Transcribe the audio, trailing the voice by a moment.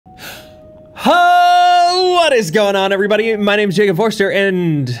What is going on, everybody? My name is Jacob Forster,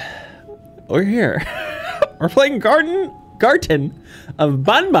 and we're here. We're playing Garten of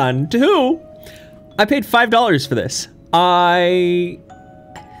Banban 2. I paid $5 for this.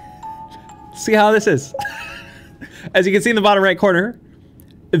 See how this is. As you can see in the bottom right corner,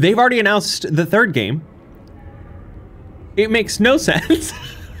 they've already announced the third game. It makes no sense.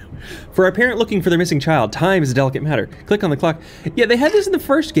 For a parent looking for their missing child, time is a delicate matter. Click on the clock. Yeah, they had this in the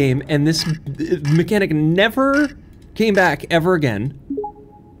first game, and this mechanic never came back ever again.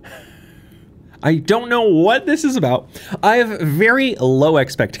 I don't know what this is about. I have very low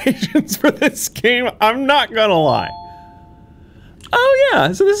expectations for this game, I'm not gonna lie. Oh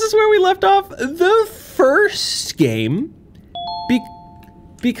yeah, so this is where we left off the first game.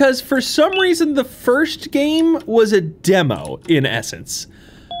 Because for some reason the first game was a demo, in essence.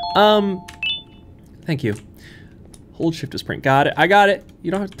 Thank you. Hold shift to sprint. Got it. I got it. You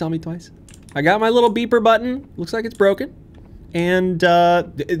don't have to tell me twice. I got my little beeper button. Looks like it's broken. And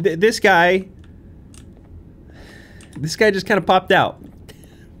this guy just kind of popped out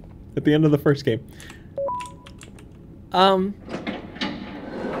at the end of the first game. I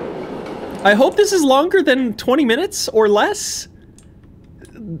hope this is longer than 20 minutes or less.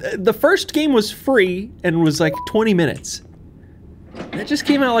 The first game was free and was like 20 minutes. That just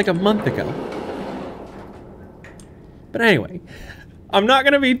came out like a month ago. But anyway, I'm not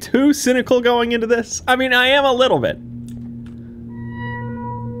gonna be too cynical going into this. I mean, I am a little bit.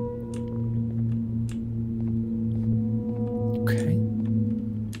 Okay.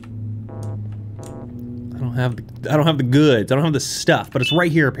 I don't have the goods. I don't have the stuff, but it's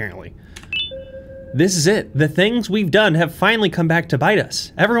right here apparently. This is it. The things we've done have finally come back to bite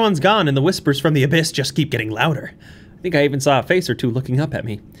us. Everyone's gone and the whispers from the abyss just keep getting louder. I think I even saw a face or two looking up at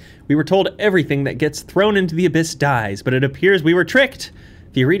me. We were told everything that gets thrown into the abyss dies, but it appears we were tricked.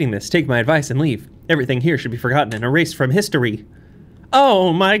 If you're reading this, take my advice and leave. Everything here should be forgotten and erased from history.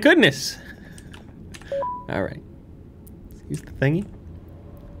 Oh my goodness. All right. Use the thingy.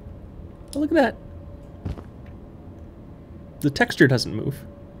 Oh, look at that. The texture doesn't move.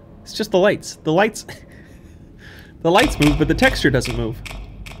 It's just the lights. The lights move, but the texture doesn't move.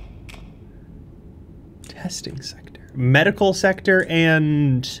 Testing sector. Medical sector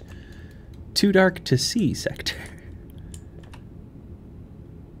and too dark to see sector.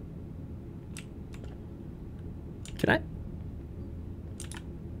 Can I?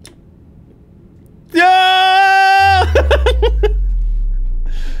 No!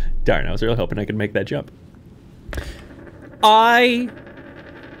 Darn, I was really hoping I could make that jump.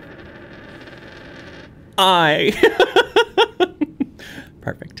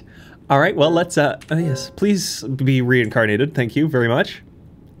 Perfect. All right, well, let's, yes, please be reincarnated. Thank you very much.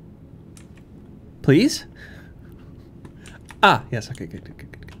 Please? Ah, yes, okay, good.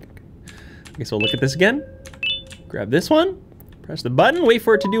 Okay, so we'll look at this again. Grab this one, press the button, wait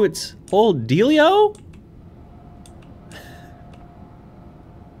for it to do its whole dealio.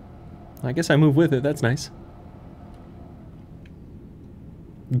 I guess I move with it, that's nice.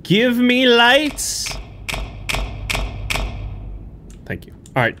 Give me lights. Thank you.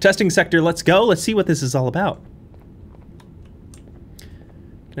 All right, testing sector, let's go. Let's see what this is all about.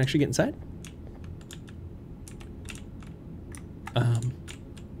 Can I actually get inside?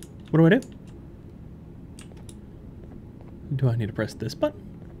 What do I do? Do I need to press this button?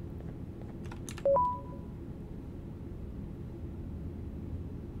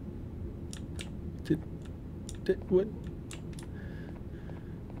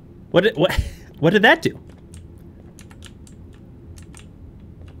 What did that do?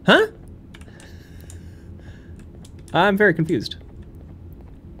 Huh? I'm very confused.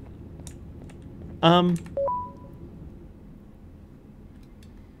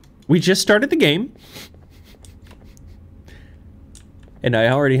 We just started the game. And I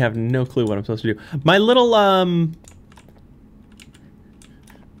already have no clue what I'm supposed to do. My little,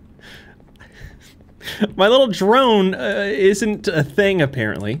 my little drone isn't a thing,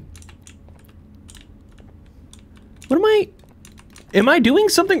 apparently. What am I doing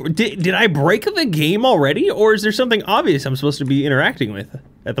something? Did I break the game already? Or is there something obvious I'm supposed to be interacting with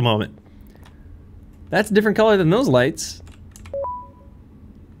at the moment? That's a different color than those lights.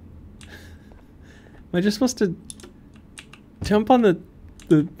 Am I just supposed to jump on the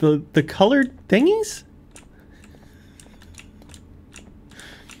colored thingies?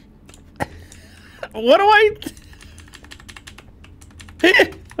 What do I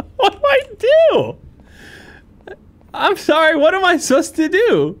do? I'm sorry, what am I supposed to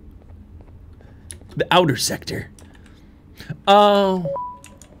do? The outer sector. Oh,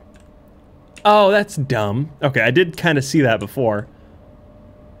 that's dumb. Okay, I did kind of see that before.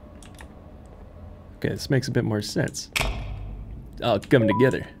 Okay, this makes a bit more sense. All coming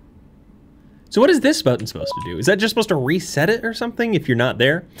together. So what is this button supposed to do? Is that just supposed to reset it or something if you're not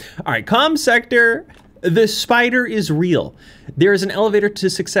there? All right, comm sector. The spider is real. There is an elevator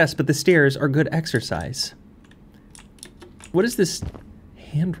to success, but the stairs are good exercise. What is this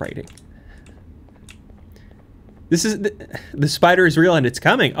handwriting? This is the spider is real and it's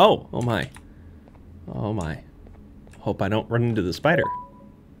coming. Oh my. Oh my. Hope I don't run into the spider.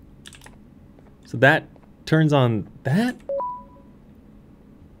 So that turns on that?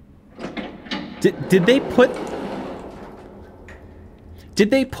 Did they put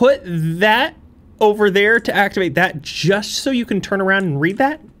that over there to activate that just so you can turn around and read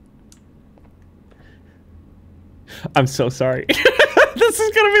that? I'm so sorry. This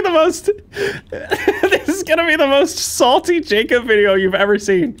is gonna be the most salty Jacob video you've ever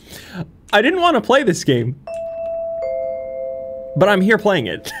seen. I didn't want to play this game, but I'm here playing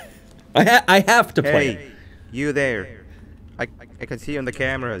it. I have to play it. Hey, you there. I can see you on the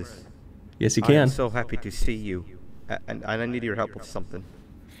cameras. Yes, you can. I'm so happy to see you. And I need your help with something.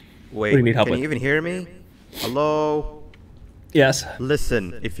 Wait, what do you need help can with? you even hear me? Hello? Yes.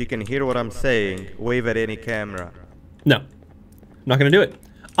 Listen, if you can hear what I'm saying, wave at any camera. No. I'm not gonna do it.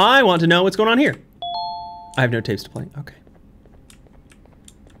 I want to know what's going on here. I have no tapes to play. Okay.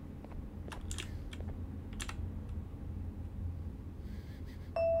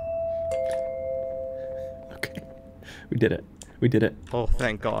 Okay. We did it. We did it. Oh,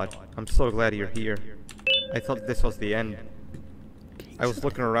 thank God. I'm so glad you're here. I thought this was the end. I was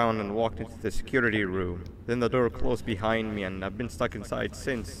looking around and walked into the security room. Then the door closed behind me and I've been stuck inside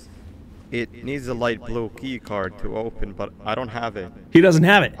since. It needs a light blue key card to open, but I don't have it. He doesn't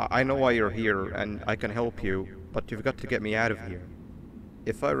have it. I know why you're here and I can help you, but you've got to get me out of here.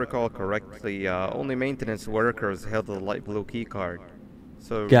 If I recall correctly, only maintenance workers held the light blue key card.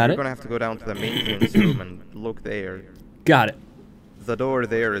 So you're gonna have to go down to the maintenance room and look there. Got it. The door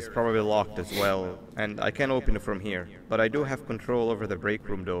there is probably locked as well, and I can't open it from here, but I do have control over the break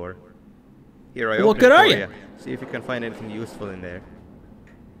room door. Here, I open it for you. See if you can find anything useful in there.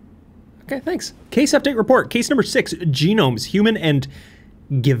 Okay, thanks. Case update report. Case number 6, genomes, human and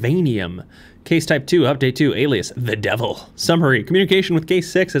Givanium. Case type 2, update 2, alias, the devil. Summary, communication with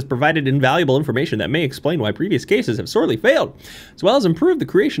case 6 has provided invaluable information that may explain why previous cases have sorely failed, as well as improve the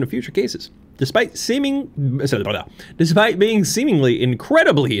creation of future cases. Despite being seemingly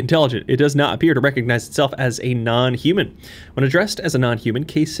incredibly intelligent, it does not appear to recognize itself as a non-human. When addressed as a non-human,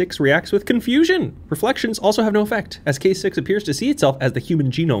 Case 6 reacts with confusion. Reflections also have no effect, as Case 6 appears to see itself as the human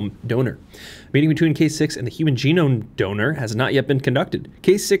genome donor. A meeting between Case 6 and the human genome donor has not yet been conducted.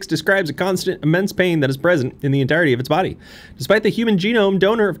 Case 6 describes a constant, immense pain that is present in the entirety of its body. Despite the human genome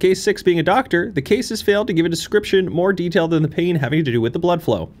donor of Case 6 being a doctor, the case has failed to give a description more detailed than the pain having to do with the blood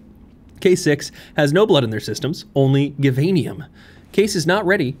flow. Case 6 has no blood in their systems, only Givanium. Case is not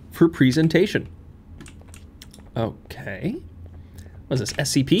ready for presentation. Okay. What is this,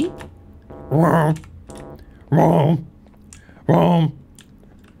 SCP?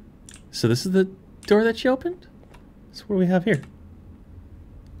 So this is the door that she opened? So what do we have here?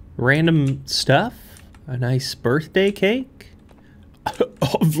 Random stuff? A nice birthday cake?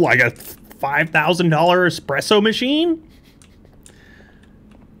 Like a $5,000 espresso machine?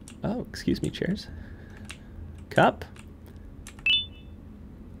 Oh, excuse me, chairs. Cup.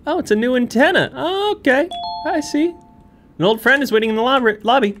 Oh, it's a new antenna. Oh, okay, I see. An old friend is waiting in the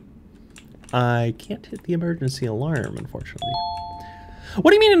lobby. I can't hit the emergency alarm, unfortunately. What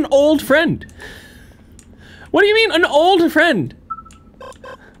do you mean an old friend? What do you mean an old friend?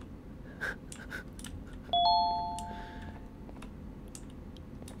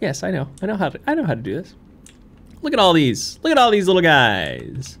 Yes, I know. I know how to do this. Look at all these. Look at all these little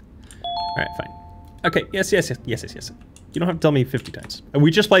guys. All right, fine. Okay, yes. You don't have to tell me 50 times.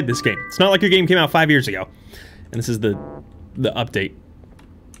 We just played this game. It's not like your game came out 5 years ago. And this is the update.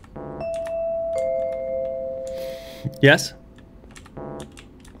 Yes?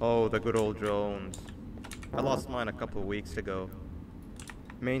 Oh, the good old drones. I lost mine a couple of weeks ago.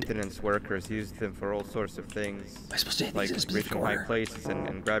 Maintenance workers used them for all sorts of things. Am I supposed to hit like these reaching high places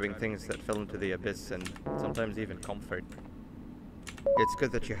and grabbing things that fell into the abyss and sometimes even comfort. It's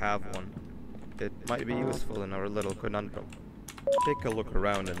good that you have one. It might be useful in our little conundrum. Take a look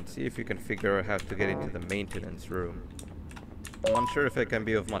around and see if you can figure out how to get into the maintenance room. I'm unsure if it can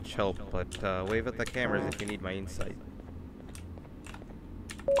be of much help, but wave at the cameras if you need my insight.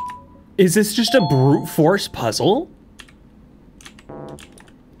 Is this just a brute force puzzle?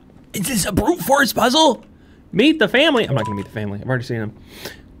 Is this a brute force puzzle? Meet the family. I'm not gonna meet the family. I've already seen them.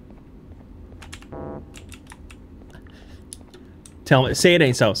 Tell me, say it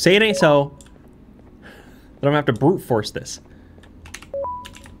ain't so. Say it ain't so. That I'm gonna have to brute force this.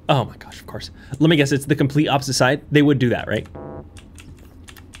 Oh my gosh, of course. Let me guess, it's the complete opposite side. They would do that, right?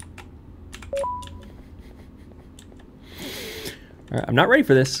 All right, I'm not ready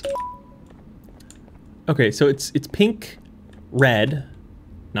for this. Okay, so it's pink, red,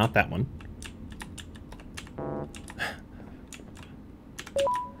 not that one.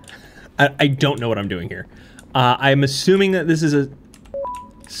 I don't know what I'm doing here. I'm assuming that this is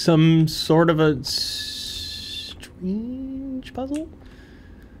some sort of a strange puzzle.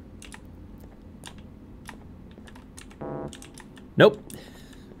 Nope.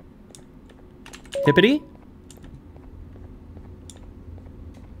 Hippity.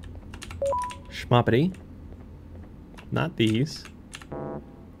 Schmoppity. Not these.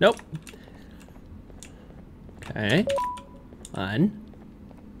 Nope. Okay. 1,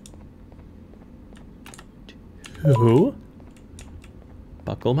 2.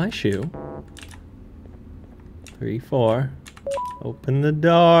 Buckle my shoe. 3, 4. Open the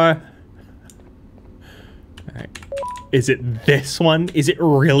door. Alright. Is it this one? Is it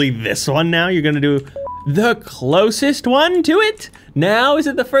really this one now? You're gonna do the closest one to it? Now is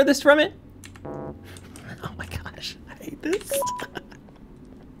it the furthest from it? Oh my gosh, I hate this.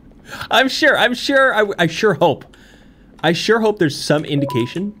 I sure hope there's some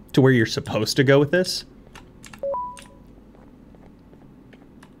indication to where you're supposed to go with this.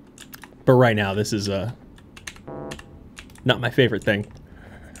 But right now, this is not my favorite thing.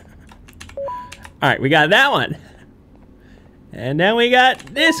 All right, we got that one. And then we got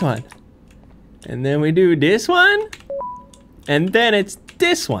this one. And then we do this one. And then it's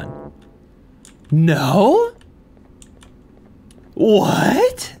this one. No?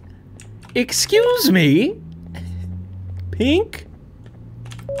 What? Excuse me? Pink?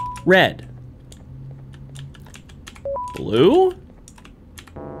 Red? Blue?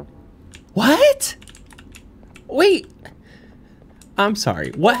 What? Wait. I'm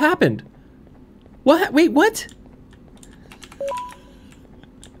sorry. What happened? What? Wait, what?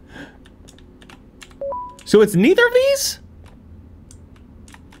 So it's neither of these?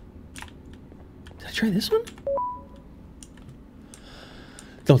 Did I try this one?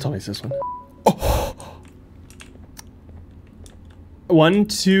 Don't tell me it's this one. Oh. 1,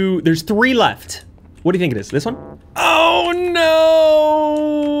 2, there's 3 left. What do you think it is? This one? Oh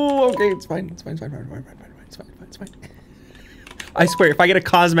no! Okay, it's fine. It's fine. It's fine. It's fine. I swear, if I get a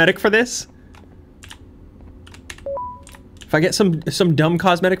cosmetic for this, if I get some dumb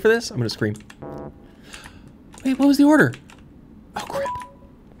cosmetic for this, I'm gonna scream. Wait, what was the order? Oh crap!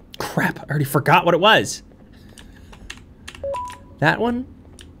 Crap! I already forgot what it was. That one,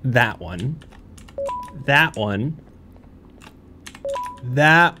 that one, that one,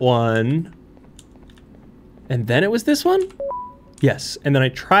 that one. And then it was this one? Yes, and then I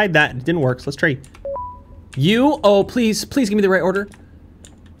tried that and it didn't work, so let's try you. Oh, please give me the right order.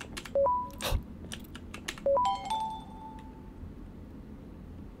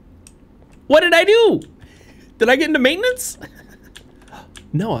 What did I do? Did I get into maintenance?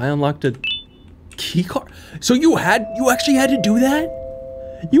 No, I unlocked a key card. So you actually had to do that?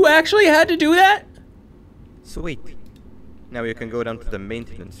 You actually had to do that? Sweet. Now you can go down to the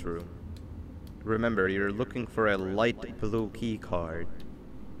maintenance room. Remember, you're looking for a light blue key card.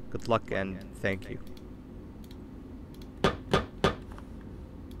 Good luck and thank you.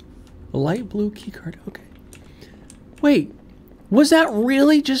 A light blue key card, okay. Wait, was that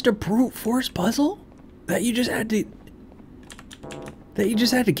really just a brute force puzzle? That you just had to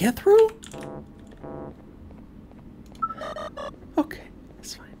get through? Okay,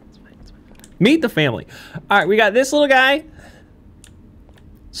 it's fine. Meet the family. All right, we got this little guy.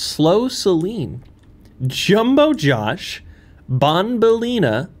 Slow Celine, Jumbo Josh,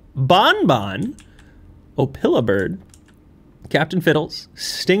 Bonbalina, Bonbon, Opilabird, Captain Fiddles,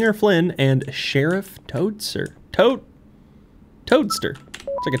 Stinger Flynn, and Sheriff Toadster. Toadster.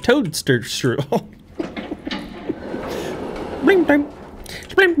 It's like a toadster strudel. Bling, bling.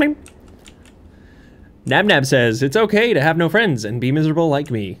 Bling, bling. Nab Nab says, it's okay to have no friends and be miserable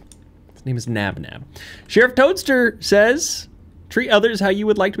like me. His name is Nab Nab. Sheriff Toadster says, treat others how you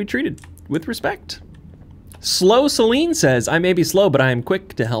would like to be treated, with respect. Slow Celine says, I may be slow, but I am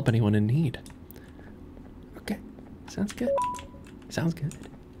quick to help anyone in need. Okay, sounds good. Sounds good.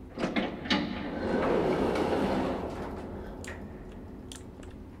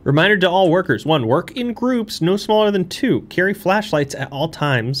 Reminder to all workers. 1, work in groups no smaller than 2. Carry flashlights at all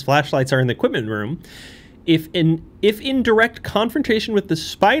times. Flashlights are in the equipment room. If in direct confrontation with the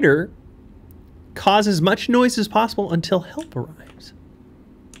spider, cause as much noise as possible until help arrives.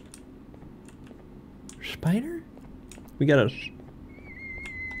 Spider? We got a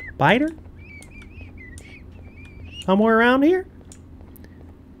spider? somewhere around here?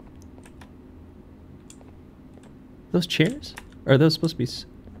 Those chairs? Or are those supposed to be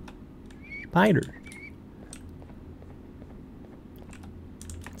spiders?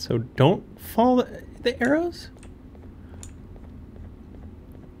 So don't follow the arrows?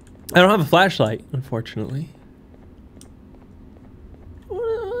 I don't have a flashlight, unfortunately.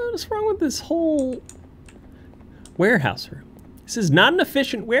 What's wrong with this whole warehouse room? This is not an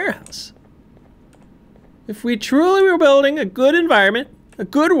efficient warehouse. If we truly were building a good environment, a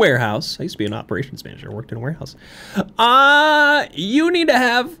good warehouse, I used to be an operations manager, worked in a warehouse. You need to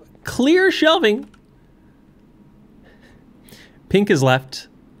have clear shelving. Pink is left,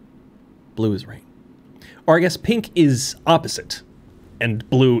 blue is right. Or I guess pink is opposite and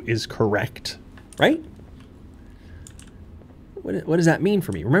blue is correct, right? What does that mean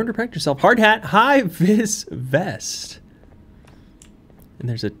for me? Remember to protect yourself. Hard hat, high vis vest. And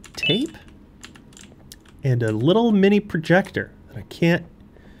there's a tape and a little mini projector that I can't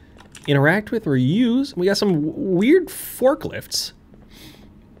interact with or use. We got some weird forklifts.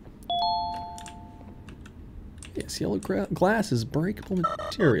 Yes, yellow glass is breakable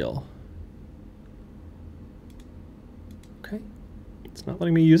material. Okay, it's not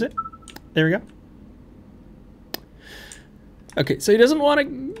letting me use it. There we go. Okay, so he doesn't want to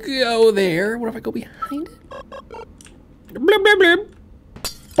go there. What if I go behind it? Blub, blub, blub.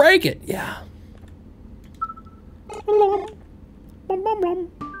 Break it, yeah.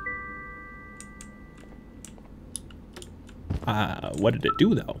 What did it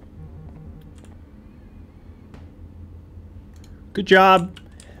do though? Good job.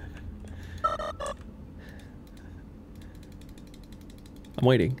 I'm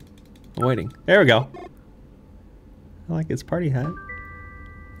waiting. I'm waiting. There we go. I like his party hat.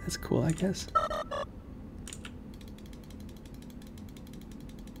 That's cool, I guess.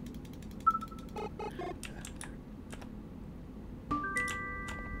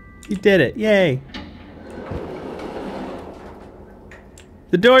 You did it, yay.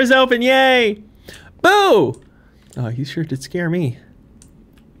 The door's open, yay! Boo! Oh, he sure did scare me.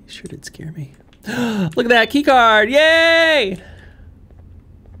 He sure did scare me. Look at that key card, yay!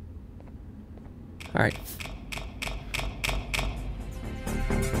 All right.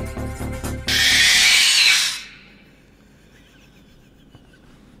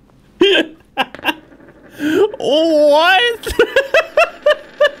 What?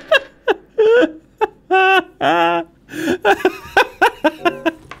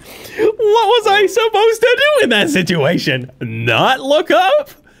 What was I supposed to do in that situation? Not look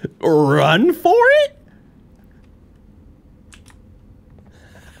up? Run for it?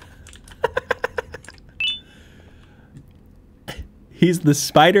 He's the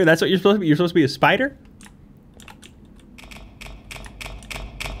spider? That's what you're supposed to be? You're supposed to be a spider?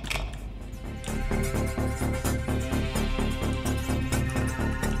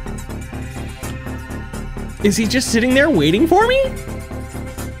 Is he just sitting there waiting for me?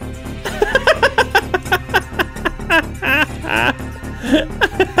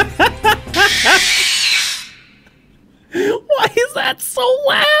 Why is that so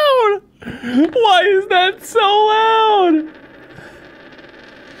loud? Why is that so loud?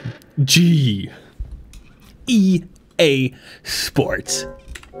 EA Sports.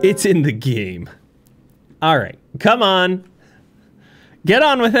 It's in the game. All right, come on. Get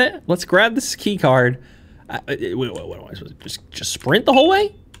on with it. Let's grab this key card. Wait, what am I supposed to just sprint the whole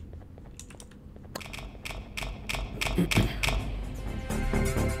way?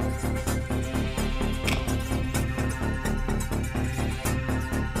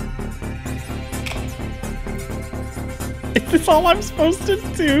 Is this all I'm supposed to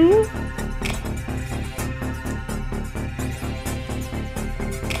do?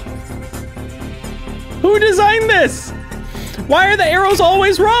 Who designed this? Why are the arrows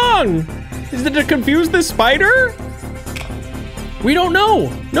always wrong? Is it to confuse the spider? We don't know.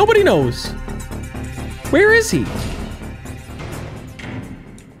 Nobody knows. Where is he?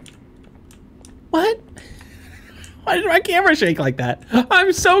 What? Why did my camera shake like that?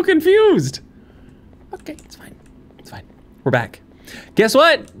 I'm so confused. Okay, it's fine. It's fine. We're back. Guess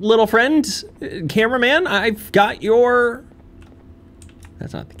what, little friend, cameraman? I've got your...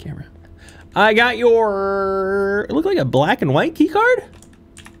 That's not the camera. I got your... It looked like a black and white key card?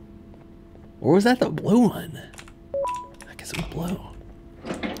 Or was that the blue one? I guess it was blue.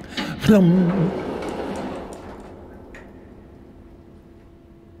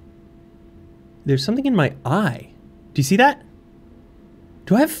 There's something in my eye. Do you see that?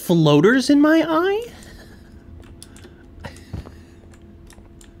 Do I have floaters in my eye?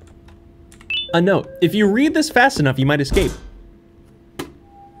 A note. If you read this fast enough, you might escape.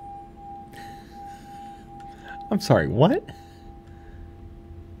 I'm sorry, what?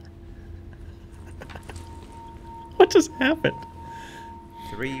 What just happened?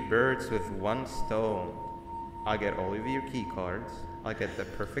 3 birds with 1 stone. I get all of your key cards, I get the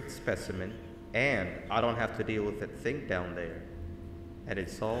perfect specimen, and I don't have to deal with that thing down there. And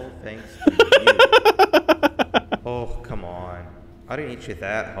it's all thanks to you. Oh, come on. I didn't hit you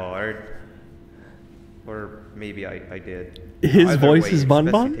that hard. Or maybe I did. His Either voice way, is it's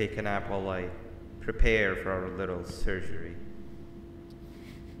Banban? best to take a nap while I prepare for our little surgery.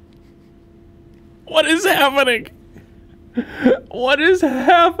 What is happening? What is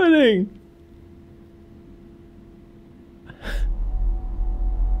happening?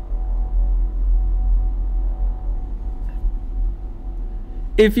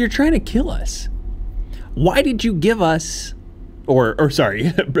 If you're trying to kill us, why did you give us, or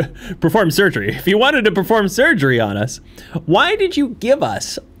sorry, perform surgery? If you wanted to perform surgery on us, why did you give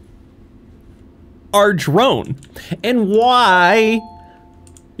us our drone? And why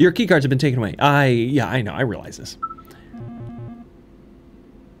your keycards have been taken away? Yeah, I know, I realize this.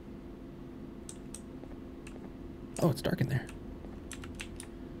 Oh, it's dark in there.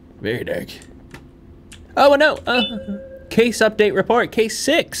 Very dark. Oh, no. Case update report. Case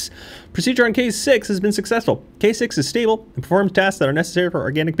 6. Procedure on case 6 has been successful. Case 6 is stable and performs tasks that are necessary for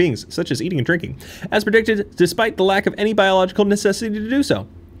organic beings, such as eating and drinking, as predicted, despite the lack of any biological necessity to do so.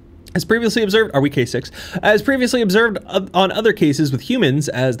 As previously observed, are we case 6? As previously observed on other cases with humans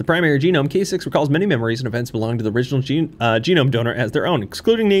as the primary genome, case 6 recalls many memories and events belonging to the original genome donor as their own,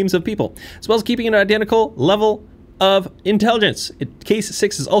 excluding names of people, as well as keeping an identical level of intelligence. Case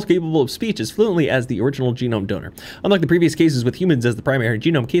 6 is also capable of speech as fluently as the original genome donor. Unlike the previous cases with humans as the primary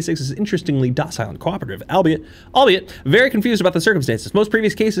genome, case 6 is interestingly docile and cooperative, albeit very confused about the circumstances. Most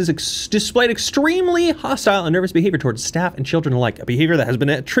previous cases displayed extremely hostile and nervous behavior towards staff and children alike, a behavior that has been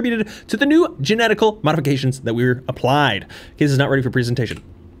attributed to the new genetical modifications that were applied. Case is not ready for presentation.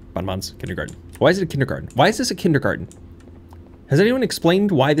 Banban's kindergarten. Why is it a kindergarten? Why is this a kindergarten? Has anyone explained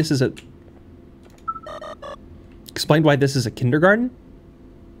why this is a kindergarten?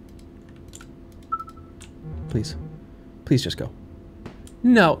 Please. Please just go.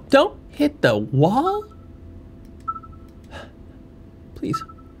 No, don't hit the wall. Please.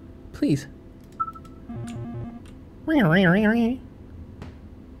 Please. This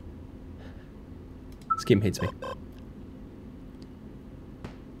game hates me.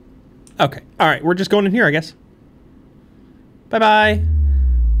 Okay. All right. We're just going in here, I guess. Bye-bye.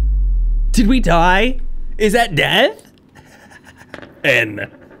 Did we die? Is that death?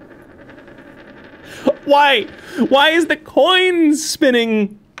 N. Why? Why is the coin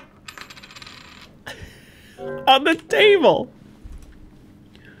spinning on the table?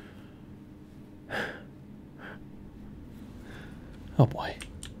 Oh boy.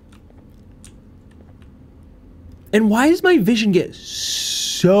 And why does my vision get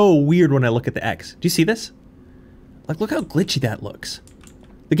so weird when I look at the X? Do you see this? Like, look how glitchy that looks.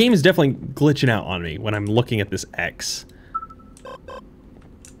 The game is definitely glitching out on me when I'm looking at this X.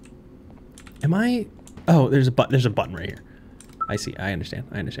 Am I? Oh, there's a button right here. I see. I understand.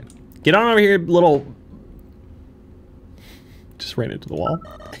 I understand. Get on over here, little. Just ran into the wall.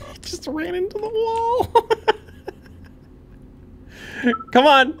 Just ran into the wall. Come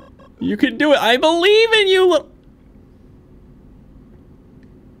on, you can do it. I believe in you, little.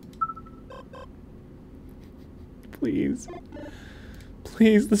 Please.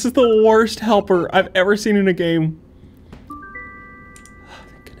 Please, this is the worst helper I've ever seen in a game. Oh,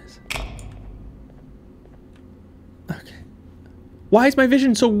 thank goodness. Okay. Why is my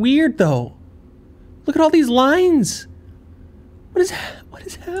vision so weird, though? Look at all these lines. What is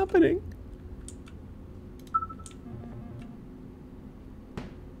happening?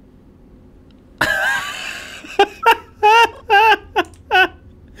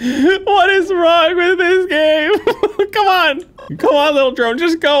 What is wrong with this game? Come on. Come on, little drone,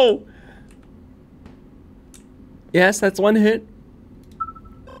 just go. Yes, that's one hit.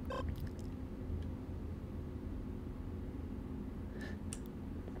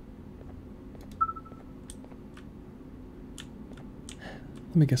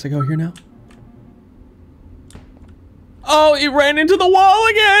 Let me guess, I go here now. Oh, it ran into the wall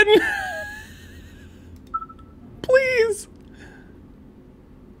again. Please.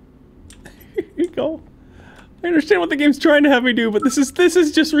 Here you go. I understand what the game's trying to have me do, but this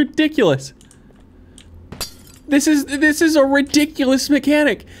is just ridiculous. This is a ridiculous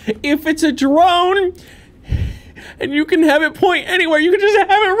mechanic. If it's a drone and you can have it point anywhere, you can just have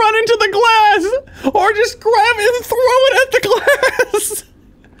it run into the glass or just grab it and throw it at the glass.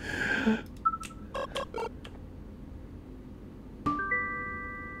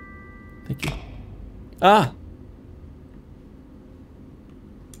 Thank you. Ah,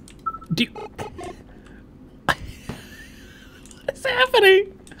 Do you... What is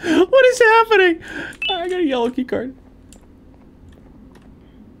happening? What is happening? I got a yellow key card.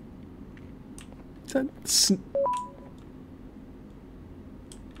 Is that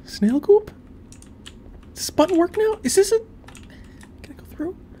snail coop? Does this button work now? Is this a... Can I go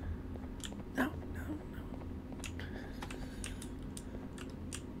through? No, no,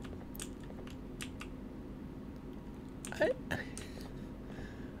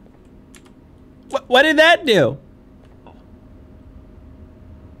 no. What did that do?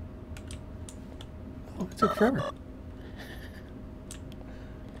 Oh, it took forever.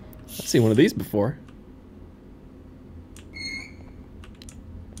 I've seen one of these before.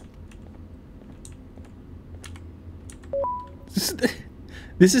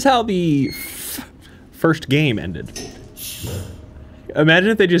 This is how the first game ended. Imagine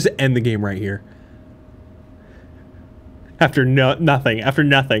if they just end the game right here. After nothing. After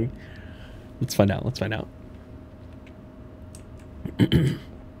nothing. Let's find out. Let's find out.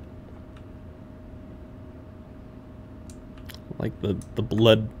 Like the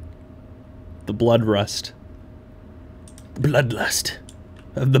blood rust. The bloodlust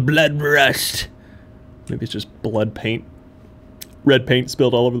of the blood rust. Maybe it's just blood paint. Red paint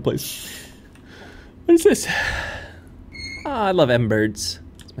spilled all over the place. What is this? Oh, I love M-birds.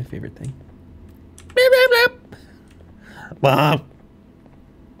 It's my favorite thing. Beep, beep, beep. Wow.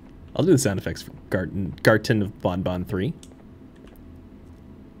 I'll do the sound effects for Garten of Banban 3.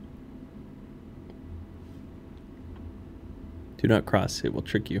 Do not cross, it will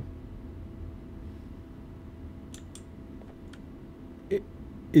trick you.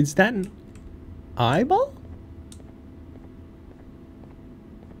 Is that an eyeball?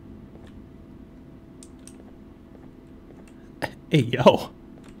 Hey, yo.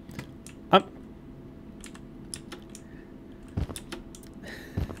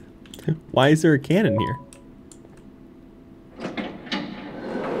 Why is there a cannon here?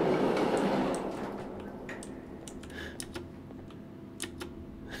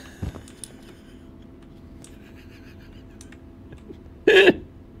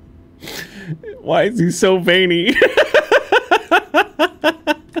 Why is he so veiny?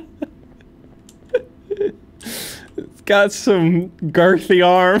 It's got some girthy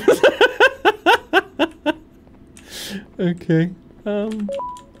arms. Okay.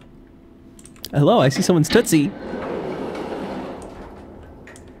 Hello, I see someone's Tootsie.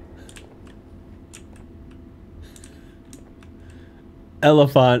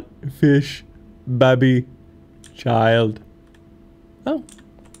 Elephant, fish, baby, child. Oh,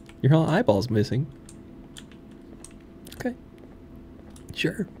 your whole eyeball's missing. Okay.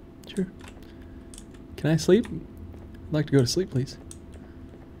 Sure, sure. Can I sleep? I'd like to go to sleep, please.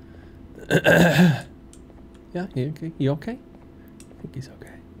 Yeah, you okay? You okay? I think he's okay.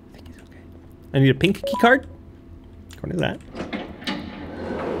 I need a pink key card. According to that.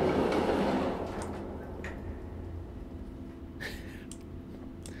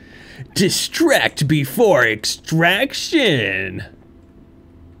 Distract before extraction.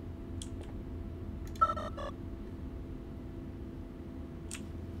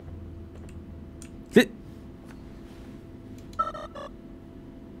 It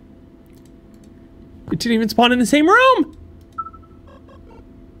didn't even spawn in the same room.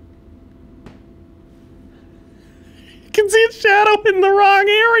 Can see its shadow in the wrong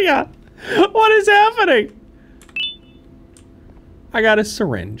area. What is happening? I got a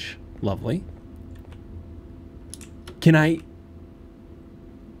syringe. Lovely. Can I...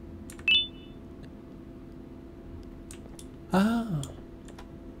 Ah.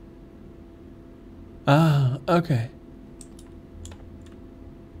 Ah, okay.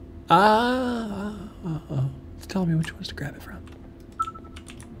 Ah. It's telling me which ones to grab it from.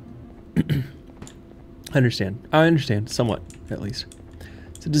 I understand, somewhat, at least.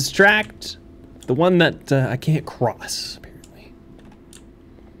 To distract the one that I can't cross, apparently.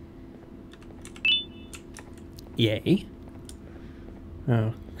 Yay.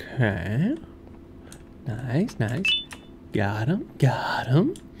 Okay. Nice, nice. Got him, got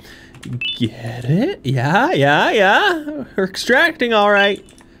him. Get it? Yeah, yeah, yeah. We're extracting, all right.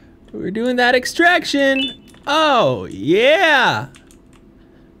 We're doing that extraction. Oh, yeah.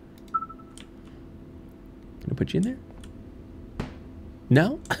 Can I put you in there?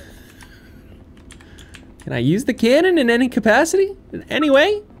 No? Can I use the cannon in any capacity? In any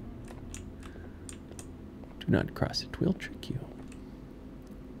way? Do not cross it. We'll trick you.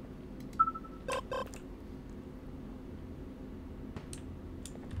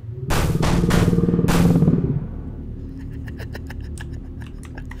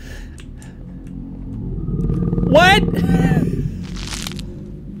 What?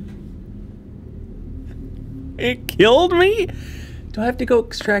 It killed me? Do I have to go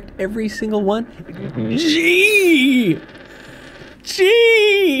extract every single one? Gee!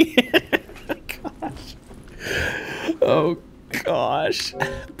 Gee! Gosh. Oh, gosh.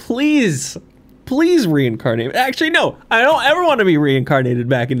 Please. Please reincarnate. Actually, no. I don't ever want to be reincarnated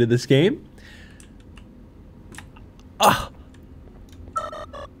back into this game. Oh.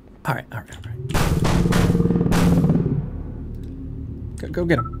 All right. Go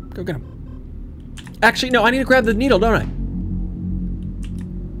get him. Go get him. Actually, no, I need to grab the needle, don't I?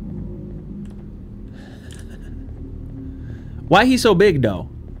 Why he so big, though?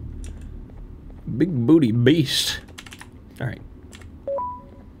 Big booty beast. All right.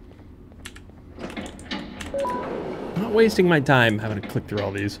 I'm not wasting my time having to click through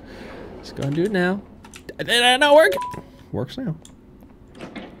all these. Just go and do it now. Did that not work? Works now.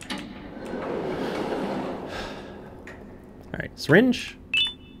 All right, syringe,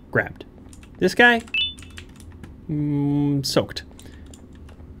 grabbed. This guy, soaked.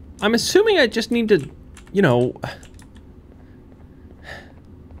 I'm assuming I just need to, you know.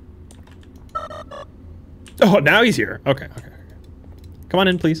 Oh, now he's here. Okay. Come on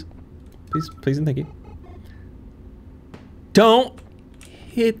in, please. Please and thank you. Don't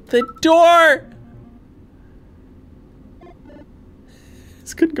hit the door!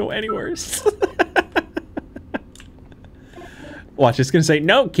 This couldn't go any worse. Watch, it's gonna say,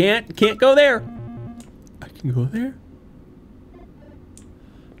 no, can't go there. I can go there?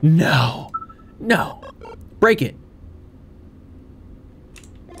 No. Break it.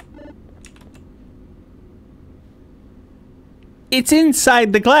 It's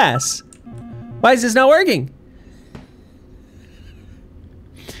inside the glass. Why is this not working?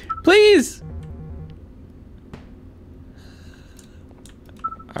 Please.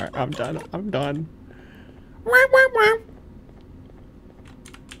 All right, I'm done.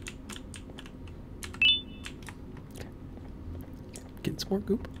 Getting some more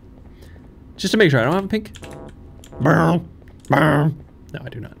goop. Just to make sure I don't have a pink. No, I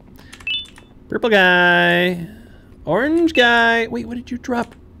do not. Purple guy. Orange guy. Wait, what did you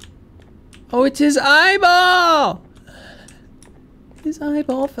drop? Oh, it's his eyeball. His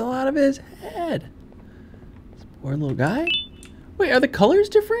eyeball fell out of his head. This poor little guy. Wait, are the colors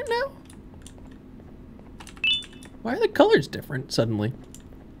different now? Why are the colors different suddenly?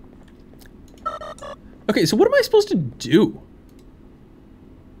 Okay, so what am I supposed to do?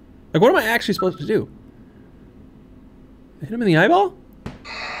 Like, what am I actually supposed to do? Hit him in the eyeball?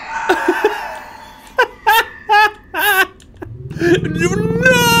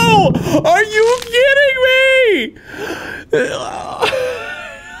 No! Are you kidding me?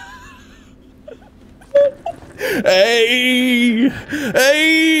 Hey!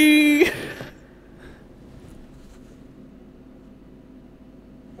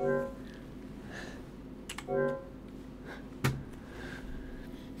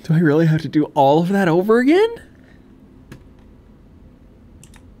 Do I really have to do all of that over again?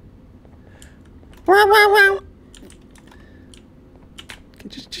 Okay,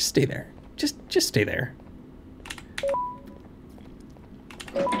 just stay there. Just stay there.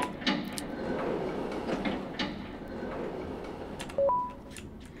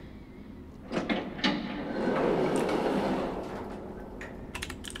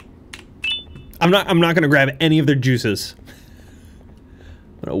 I'm not gonna grab any of their juices.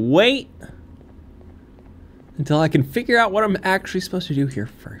 I'm gonna wait until I can figure out what I'm actually supposed to do here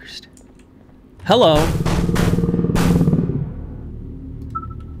first. Hello.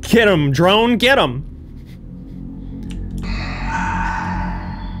 Get him, drone, get him.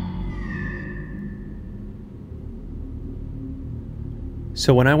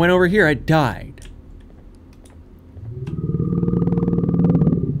 So when I went over here, I died.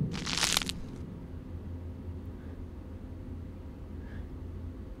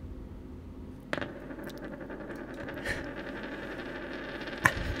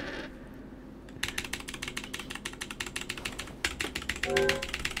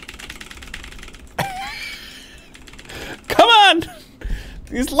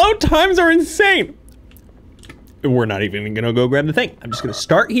 These load times are insane. We're not even gonna go grab the thing. I'm just gonna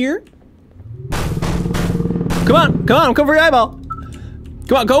start here. Come on, I'm coming for your eyeball.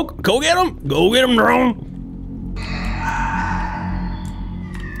 Come on, go get him. Go get him, drone.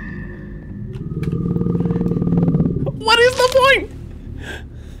 What is the point?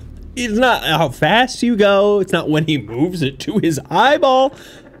 It's not how fast you go. It's not when he moves it to his eyeball.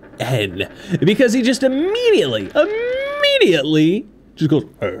 And because he just immediately just goes.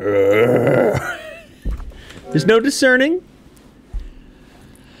 There's no discerning.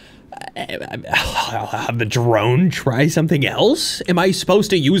 I'll have the drone try something else. Am I supposed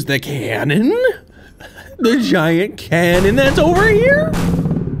to use the cannon? The giant cannon that's over here?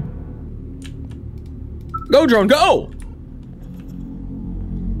 Go, drone, go!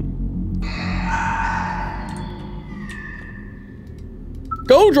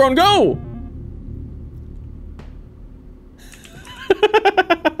 Go, drone, go!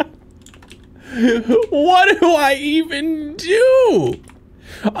 What do I even do?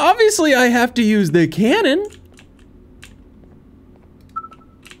 Obviously, I have to use the cannon.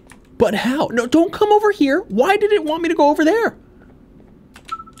 But how? No, don't come over here. Why did it want me to go over there?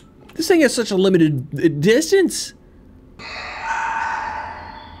 This thing has such a limited distance.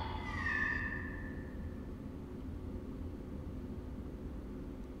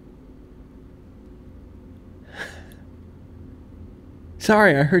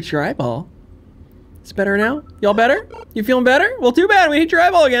 Sorry, I hurt your eyeball. It's better now? Y'all better? You feeling better? Well, too bad. We hit your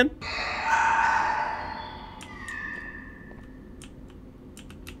eyeball again.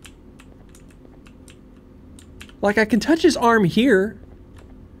 Like, I can touch his arm here.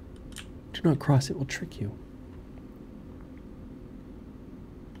 Do not cross, it will trick you.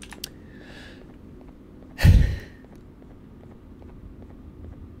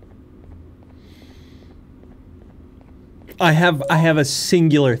 I have a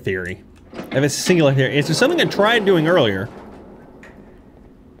singular theory. I have a singular theory. It's something I tried doing earlier.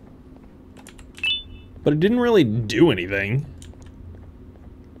 But it didn't really do anything.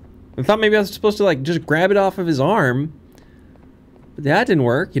 I thought maybe I was supposed to like just grab it off of his arm. But that didn't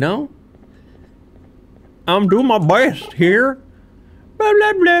work, you know? I'm doing my best here. Blah,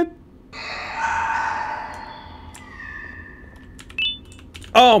 blah, blah.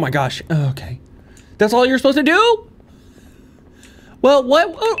 Oh my gosh. Okay. That's all you're supposed to do? Well,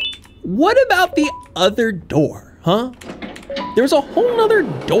 what about the other door, huh? There's a whole nother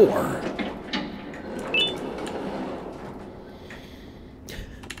door.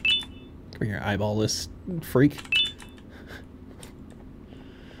 Come here, eyeball-less freak.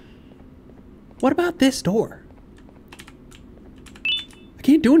 What about this door? I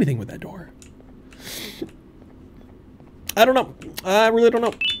can't do anything with that door. I don't know. I really don't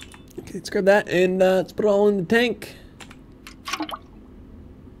know. Okay, let's grab that and let's put it all in the tank.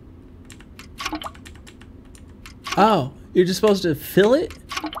 Oh, you're just supposed to fill it?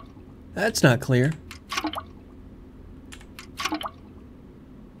 That's not clear.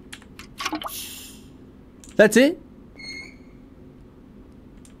 That's it?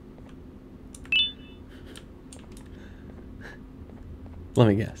 Let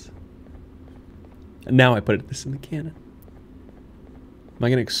me guess. And now I put this in the cannon. Am I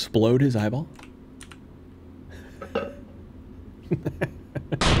gonna explode his eyeball?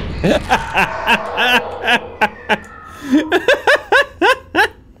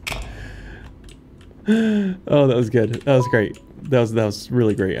 Oh, that was good. That was great. That was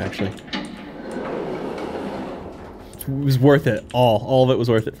really great, actually. It was worth it. All of it was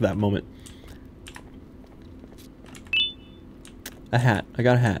worth it for that moment. A hat. I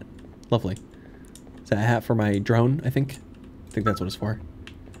got a hat. Lovely. Is that a hat for my drone, I think? I think that's what it's for.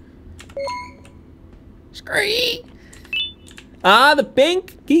 Scree! Ah, the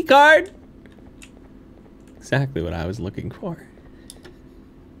pink key card! Exactly what I was looking for.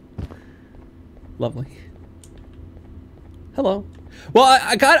 Lovely. Hello. Well,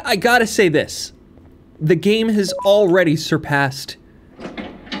 I gotta say this. The game has already surpassed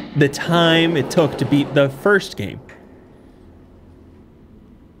the time it took to beat the first game.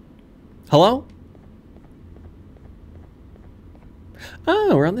 Hello?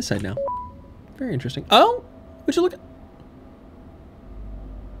 Oh, we're on this side now. Very interesting. Oh, would you look at...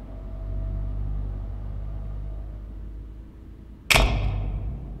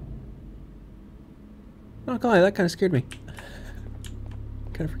 Not gonna lie, that kind of scared me.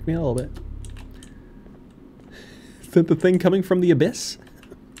 Kind of freaked me out a little bit. Is that the thing coming from the abyss?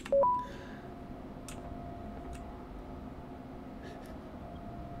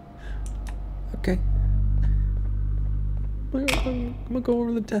 Okay. I'm gonna go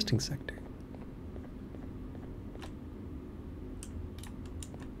over to the testing sector.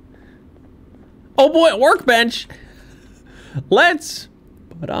 Oh boy, workbench! Let's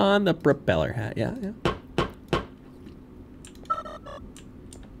put on the propeller hat. Yeah, yeah.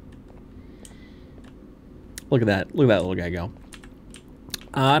 Look at that. Look at that little guy go.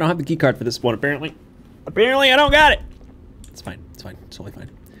 I don't have the key card for this one, apparently. Apparently, I don't got it. It's fine. It's fine. It's totally fine.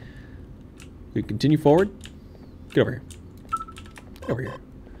 We continue forward. Get over here. Get over here.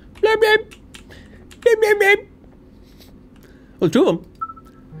 Blip, blip. Blip, blip, blip. Oh, there's two of them.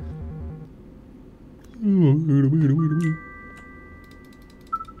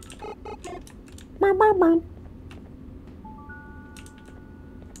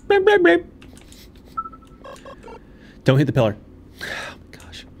 Blip, blip, blip. Don't hit the pillar. Oh my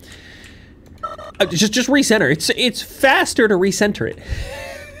gosh. Just recenter. It's faster to recenter it.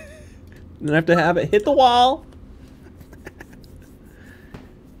 Then I have to have it hit the wall.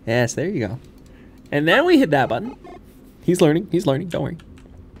 Yes, there you go. And then we hit that button. He's learning, don't worry.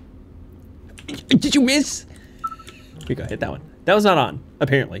 Did you miss? Here we go, hit that one. That was not on,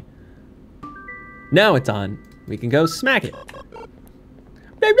 apparently. Now it's on. We can go smack it. Bleep,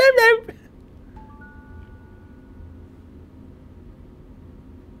 bleep, bleep.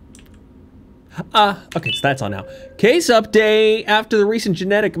 Okay, so that's on now. Case update after the recent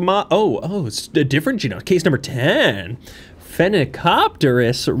genetic it's a different genome. Case number 10.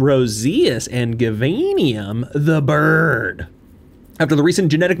 Phenicopterus roseus and Gavanium the bird. After the recent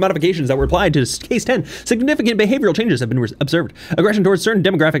genetic modifications that were applied to case 10, significant behavioral changes have been observed. Aggression towards certain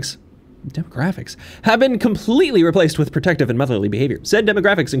demographics have been completely replaced with protective and motherly behavior. Said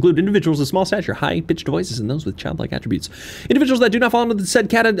demographics include individuals of small stature, high-pitched voices, and those with childlike attributes. Individuals that do not fall into the said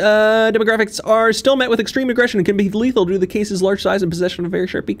demographics are still met with extreme aggression and can be lethal due to the case's large size and possession of a very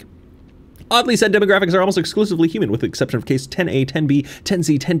sharp beak. Oddly, said demographics are almost exclusively human, with the exception of case 10A, 10B,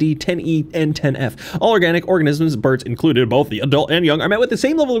 10C, 10D, 10E, and 10F. All organic organisms, birds included, both the adult and young, are met with the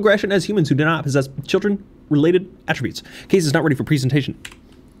same level of aggression as humans who do not possess children-related attributes. Case is not ready for presentation.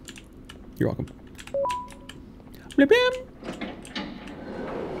 You're welcome.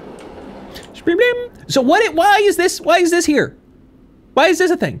 So why is this here? Why is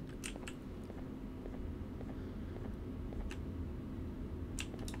this a thing?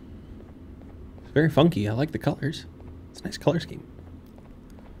 It's very funky. I like the colors. It's a nice color scheme.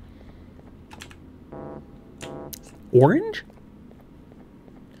 Orange?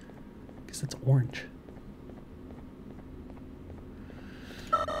 I guess that's orange.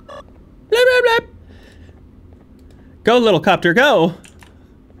 Blah, blah, blah. Go, little copter, go.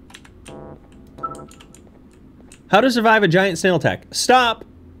 How to survive a giant snail attack. Stop.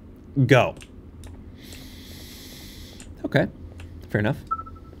 Go. Okay. Fair enough.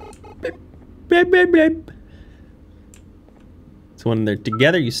 Blip, blip, blip. So when they're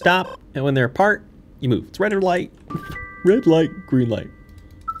together, you stop, and when they're apart, you move. It's red light, red light, green light.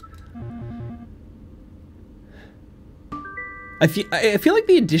 I feel like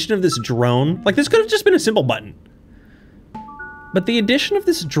the addition of this drone, like this could have just been a simple button, but the addition of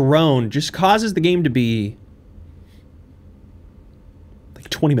this drone just causes the game to be like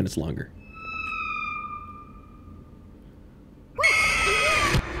 20 minutes longer.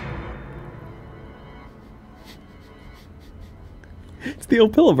 It's the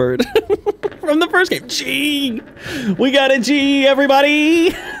old pillow bird from the first game. G! We got a G,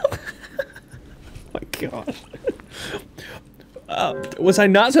 everybody! Oh my gosh. Was I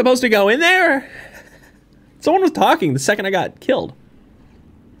not supposed to go in there? Someone was talking the second I got killed.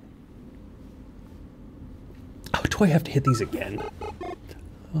 Oh, do I have to hit these again?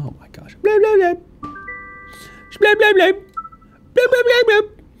 Oh my gosh. Blah, blah, blah. Blah, blah, blah. Blah, blah, blah, blah.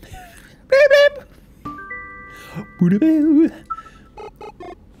 Blah, blah. Blah, blah.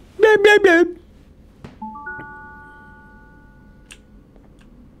 Blah, blah, blah.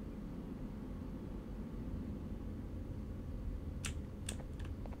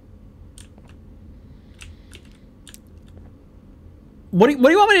 What do you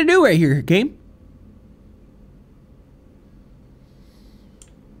want me to do right here, game?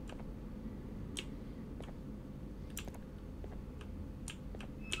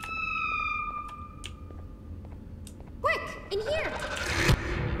 Quick, in here.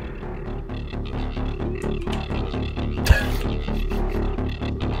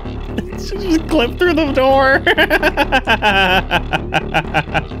 Just clip through the door.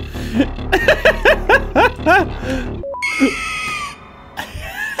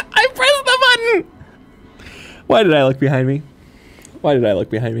 I pressed the button. Why did I look behind me? Why did I look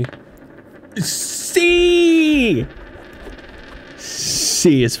behind me? C.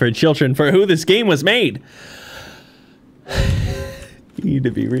 C is for children, for who this game was made. You need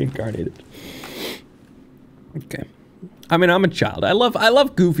to be reincarnated. Okay. I mean, I'm a child. I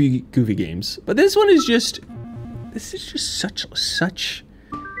love goofy games, but this one is just, this is just such.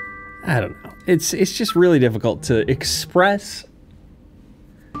 I don't know. It's just really difficult to express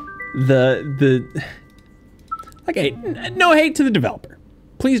the. Okay, no hate to the developer.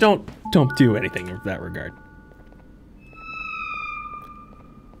 Please don't do anything in that regard.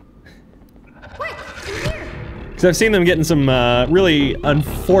 Quick, in here. Because I've seen them getting some really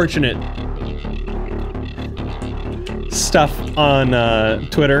unfortunate stuff on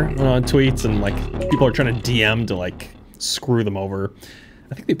Twitter, on tweets, and like people are trying to DM to like screw them over.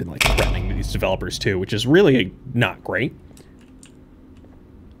 I think they've been like threatening these developers too, which is really not great.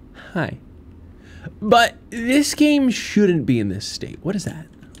 Hi. But this game shouldn't be in this state. What is that?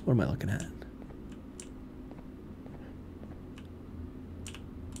 What am I looking at?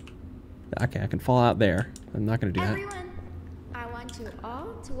 Okay, I can fall out there. I'm not gonna do that. Everyone, I want you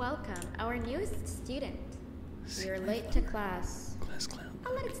all to welcome our newest student. You're late to class. Class clown.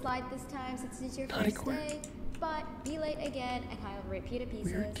 I'll let it slide this time since it's your Naughty first quirk. day, but be late again and I'll rip you to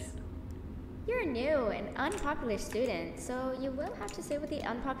pieces. Weird kid. You're new and unpopular student, so you will have to sit with the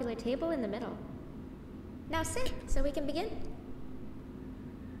unpopular table in the middle. Now sit so we can begin.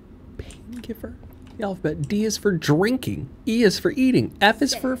 Pain giver. The alphabet. D is for drinking. E is for eating. F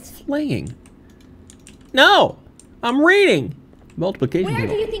is for flaying. No! I'm reading! Multiplication Where do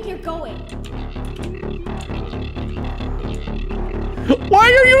table. you think you're going?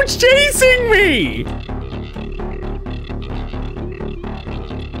 Why are you chasing me?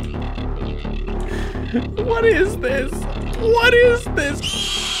 What is this? What is this?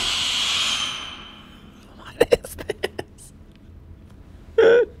 What is this?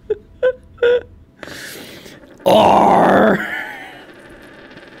 R.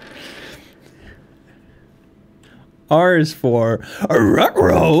 R is for a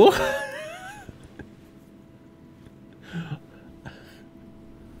ruh-roh.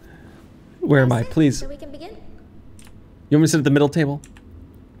 Where am I? Sit Please. so we can begin. You want me to sit at the middle table?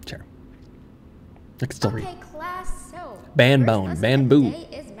 Sure. I can still read. Okay, class, so Banban, first lesson of bamboo. the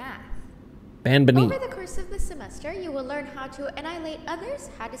day is math. Banbani. Over the course of the semester, you will learn how to annihilate others,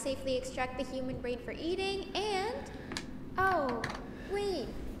 how to safely extract the human brain for eating, and... Oh, wait,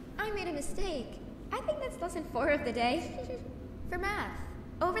 I made a mistake. I think that's lesson 4 of the day. For math.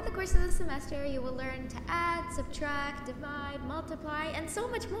 Over the course of the semester, you will learn to add, subtract, divide, multiply, and so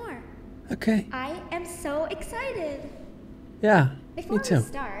much more. Okay. I am so excited. Yeah, Before me too. we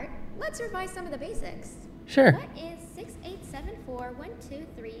start, let's revise some of the basics. Sure. What is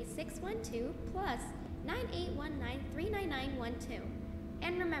 6874123612 plus 9819399912?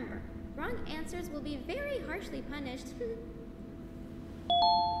 And remember, wrong answers will be very harshly punished.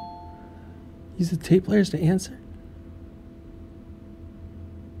 Use the tape players to answer.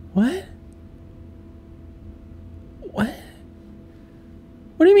 What? What?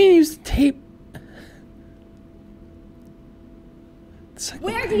 What do you mean use the tape?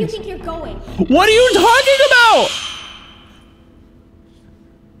 Where do you think you're going? What are you talking about?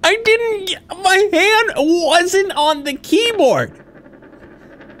 I didn't. My hand wasn't on the keyboard.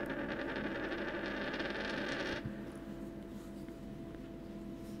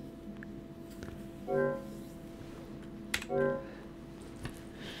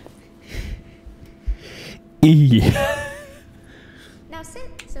 Now sit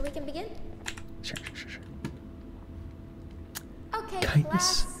so we can begin. Sure. Okay, Kindness.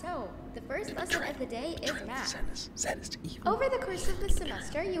 class, so the first lesson of the day is math. Send us to evil. Over the course of the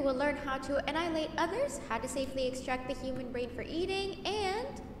semester, you will learn how to annihilate others, how to safely extract the human brain for eating, and...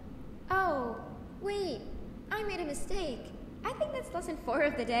 Oh, wait, I made a mistake. I think that's lesson 4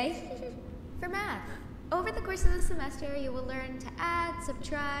 of the day. For math. Over the course of the semester, you will learn to add,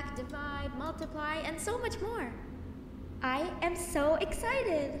 subtract, divide, multiply, and so much more. I am so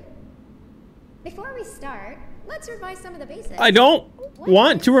excited. Before we start, let's revise some of the basics. I don't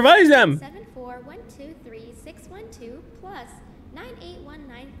want to revise them. 74123612 plus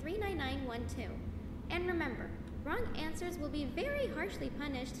 9819399912. And remember, wrong answers will be very harshly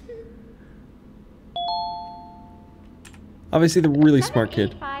punished. Obviously, the really smart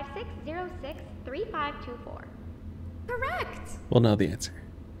kid 785-606-3524. Correct! will know the answer.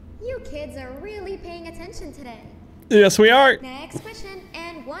 You kids are really paying attention today. Yes, we are. Next question,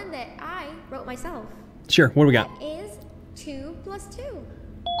 and one that I wrote myself. Sure. What do we got? What is 2 plus 2?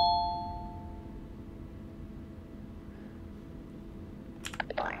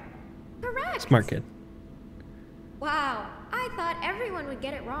 Correct! Smart kid. Wow, I thought everyone would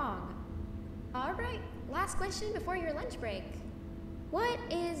get it wrong. Alright, last question before your lunch break. What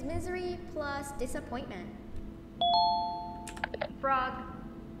is misery plus disappointment? Frog.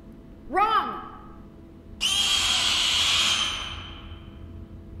 Wrong!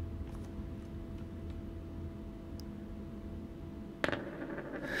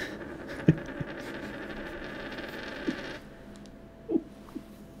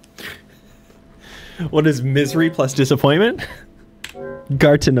 What is misery plus disappointment?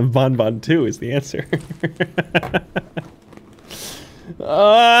 Garten of Banban 2 is the answer.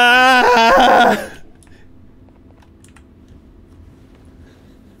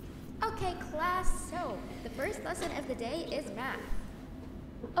 Okay, class, so the first lesson of the day is math.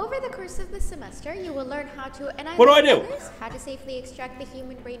 Over the course of the semester, you will learn how to annihilate What do I do? others, how to safely extract the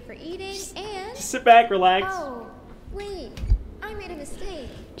human brain for eating, and... Sit back, relax. Oh, wait, I I made a mistake.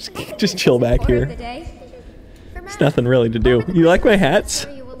 Just chill back here. There's nothing really to do. You like my hats?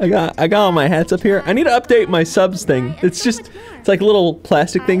 I got all my hats up here. I need to update my subs thing. It's like little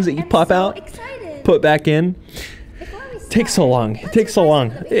plastic things that you pop out, put back in. It takes so long. It takes so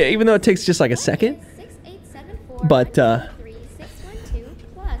long. Even though it takes just like a second. But I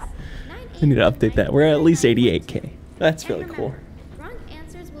need to update that. We're at least 88K. That's really cool.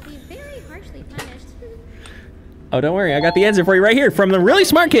 Oh, don't worry. I got the answer for you right here from the really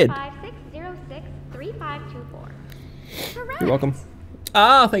smart kid. 56063524. You're welcome.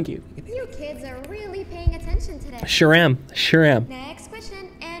 Ah, thank you. You kids are really paying attention today. Sure am. Sure am. Next question,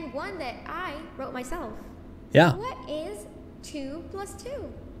 and one that I wrote myself. Yeah. What is 2 plus 2?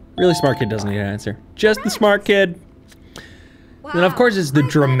 Really smart kid doesn't need an answer. Just the smart kid. Wow. And of course it's the I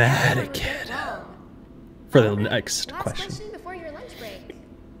thought dramatic everyone would get kid. it wrong. For the Alright, next last question. before your lunch break.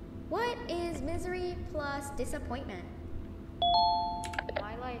 What is misery plus disappointment?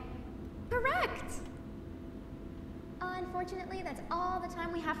 My life. Correct! Unfortunately, that's all the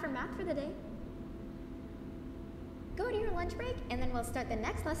time we have for math for the day. Go to your lunch break, and then we'll start the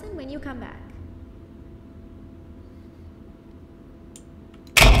next lesson when you come back.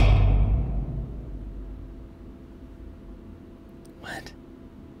 What?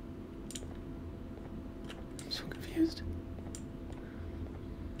 I'm so confused.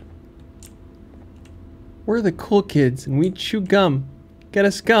 We're the cool kids and we chew gum. Get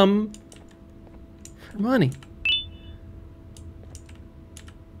us gum for money.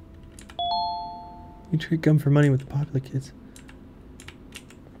 You trade gum for money with the popular kids.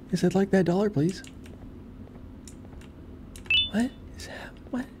 Yes, I'd like that dollar, please. What is that?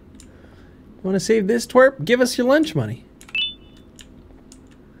 What? You want to save this twerp? Give us your lunch money.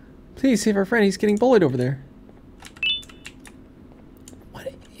 Please save our friend. He's getting bullied over there.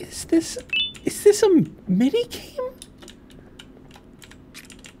 What is this? Is this a mini game?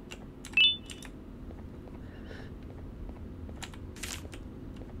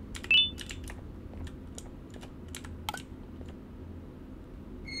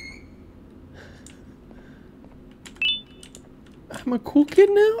 I'm a cool kid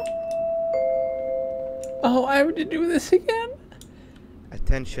now? Oh, I have to do this again?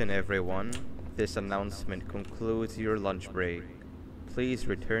 Attention everyone, this announcement concludes your lunch break. Please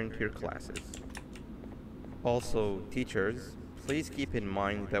return to your classes. Also, teachers, please keep in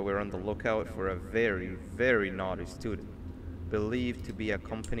mind that we're on the lookout for a very, very naughty student, believed to be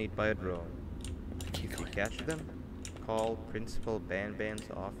accompanied by a drone. If you catch them, call Principal Banban's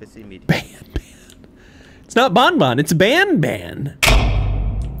office immediately. Banban. It's not Banban, it's Banban.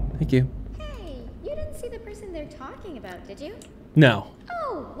 Thank you. Hey, you didn't see the person they're talking about, did you? No.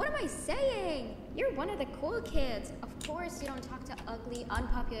 Oh, what am I saying? You're one of the cool kids. Of course you don't talk to ugly,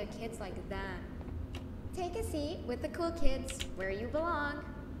 unpopular kids like that. Take a seat with the cool kids where you belong.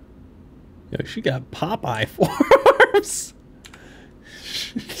 Yo, she got Popeye forms.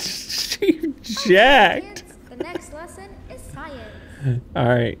 She jacked. Kids, the next lesson is science. All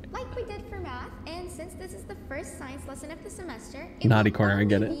right. Like we did for math, and since this is the first science lesson of the semester, it Naughty will corner, I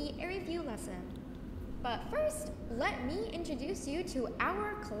get only be a review lesson. But first, let me introduce you to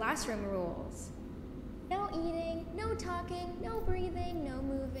our classroom rules. No eating, no talking, no breathing, no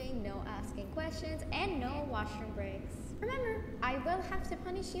moving, no asking questions, and no washroom breaks. Remember, I will have to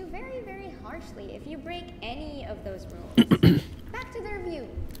punish you very, very harshly if you break any of those rules. Back to the review.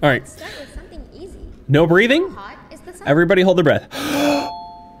 All right. Let's start with something easy. No breathing. How hot is the sun? Everybody hold their breath.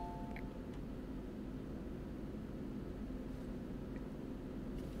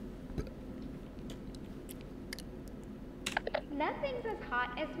 Nothing's as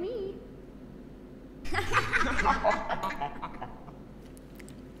hot as me.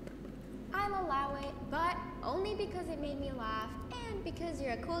 I'll allow it, but only because it made me laugh and because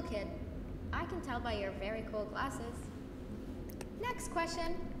you're a cool kid. I can tell by your very cool glasses. Next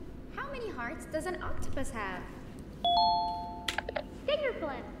question. How many hearts does an octopus have?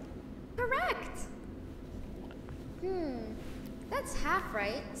 Fingerflint. Correct. That's half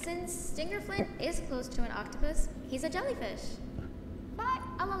right, since Stingerflint is close to an octopus. He's a jellyfish. But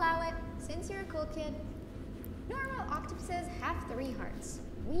I'll allow it, since you're a cool kid. Normal octopuses have 3 hearts.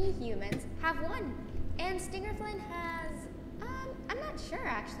 We humans have 1. And Stingerflint has... I'm not sure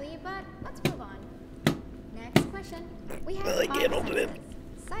actually, but let's move on. Next question. We have 5 senses.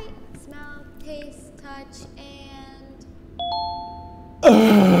 Sight, smell, taste, touch, and...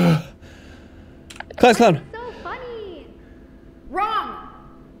 Class clown. So funny! Wrong!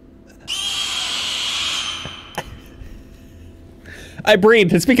 I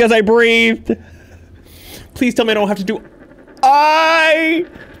breathed. It's because I breathed. Please tell me I don't have to do...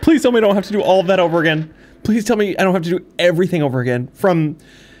 Please Please tell me I don't have to do all of that over again. Please tell me I don't have to do everything over again from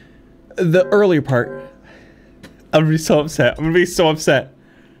the earlier part. I'm gonna be so upset. I'm gonna be so upset.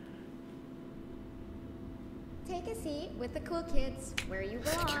 Take a seat with the cool kids where you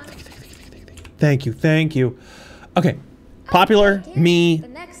belong. Thank you, thank you. Okay, popular, Okay, kids, me, the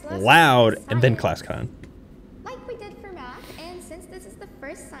next lesson loud, is and then science. class con. Like we did for math, and since this is the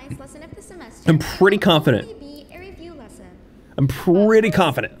first science lesson of the semester, I'm pretty it will confident. only be a review lesson. I'm pretty But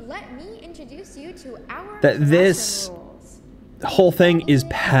confident let me introduce you to our that this classroom rules. whole thing is No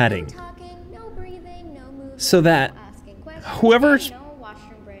padding talking, no breathing, no moving, so that no asking questions, whoever's and no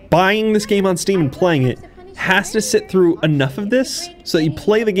washroom break. buying this game on Steam and playing it has to sit through enough of this so that you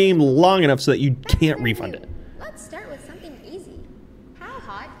play the game long enough so that you can't refund it. Let's start with something easy. How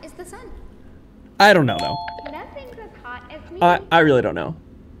hot is the sun? I don't know though. Nothing's as hot as me. I really don't know.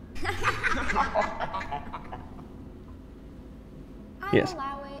 I'll Yes.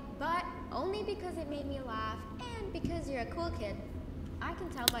 allow it, but only because it made me laugh and because you're a cool kid. I can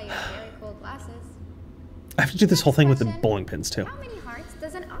tell by your very cool glasses. I have to do this whole thing with the Next bowling pins too. How many hearts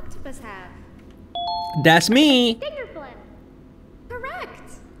does an octopus have? That's me. Fingerflip.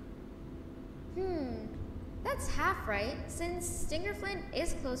 Correct. That's half right, since Stingerflint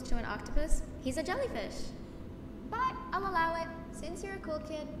is close to an octopus. He's a jellyfish. But I'll allow it, since you're a cool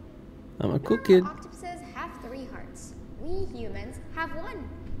kid. I'm a cool Normal kid. octopuses have 3 hearts. We humans have 1.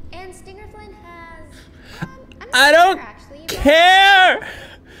 And Stingerflint has... I'm not I sure, don't actually, but care.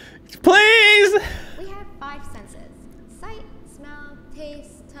 Please. we have 5 senses. Sight, smell,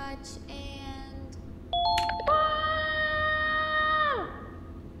 taste, touch, and...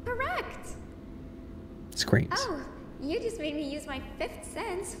 Correct! Screams. Oh, you just made me use my 5th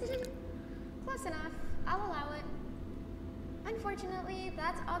sense. Close enough. I'll allow it. Unfortunately,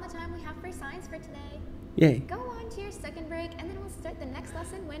 that's all the time we have for science for today. Yay. Go on to your second break, and then we'll start the next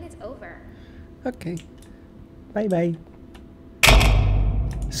lesson when it's over. Okay. Bye bye.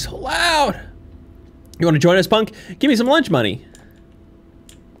 So loud. You want to join us, punk? Give me some lunch money.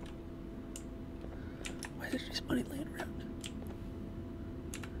 Why is there just money laying around?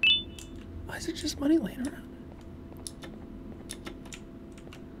 Why is there just money laying around?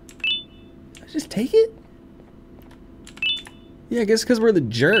 I just take it? Yeah, I guess because we're the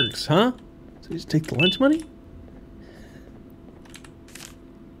jerks, huh? So you just take the lunch money?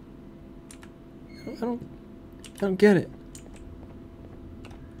 I don't get it.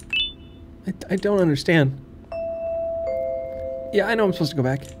 I don't understand. Yeah, I know I'm supposed to go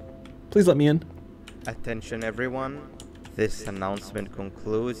back. Please let me in. Attention everyone. This announcement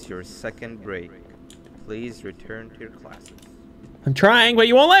concludes your second break. Please return to your classes. I'm trying, but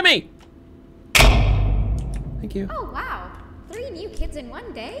you won't let me! Thank you. Oh, wow. 3 new kids in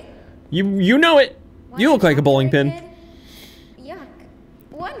one day? You know it! You One look like a bowling popular pin. kid, yuck.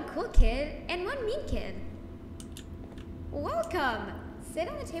 1 cool kid and 1 mean kid. Welcome! Sit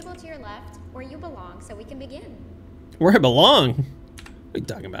on the table to your left, where you belong, so we can begin. Where I belong? What are you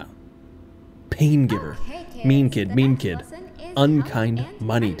talking about? Pain giver. Okay, kids, Mean kid, the mean next kid. lesson is Unkind health and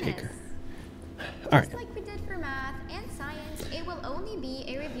money kindness. taker. Just Alright, like we did for math and science, it will only be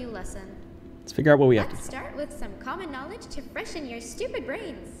a review lesson. let's figure out what we have to Let's do. start with some common knowledge to freshen your stupid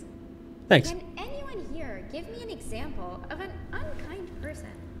brains. Thanks. Can anyone here give me an example of an unkind person?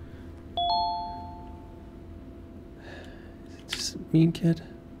 Just a mean kid.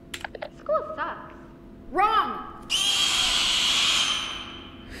 School sucks. Wrong!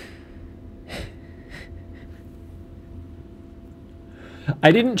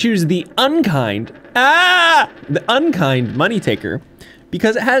 I didn't choose the unkind, the unkind money taker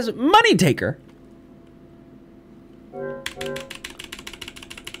because it has money taker.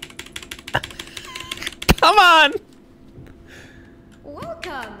 Come on.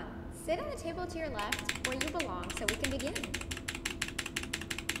 Welcome! Sit on the table to your left, where you belong, so we can begin.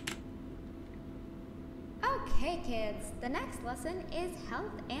 Okay, kids, the next lesson is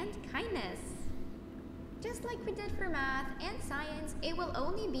health and kindness. Just like we did for math and science, it will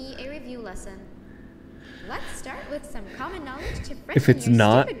only be a review lesson. Let's start with some common knowledge to freshen If it's your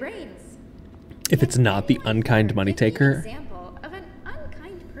not- stupid brains. If it's Can not the anyone unkind here money give me an taker, example of an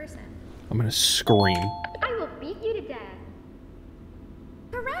unkind person. I'm gonna scream. I will beat you to death.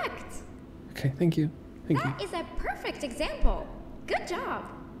 Correct! Okay, thank you. Thank you. That is a perfect example. Good job.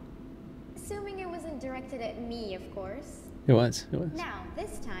 Assuming it wasn't directed at me, of course. It was. It was. Now,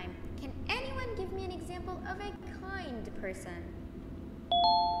 this time, can anyone give me an example of a kind person?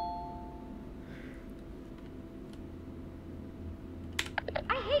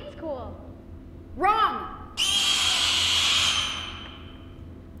 I hate school. Wrong!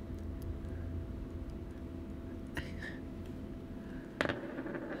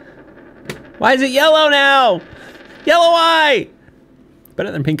 Why is it yellow now? Yellow eye! Better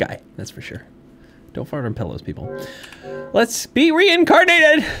than pink eye, that's for sure. Don't fart on pillows, people. Let's be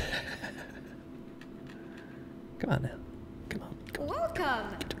reincarnated! Come on now. Come on. Come on.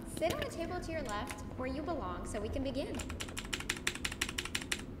 Welcome! Sit on the table to your left, where you belong, so we can begin.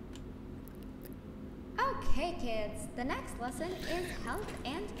 Okay, kids. The next lesson is health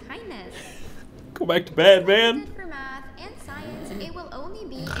and kindness. Go back to bed, man. For math and science, it will only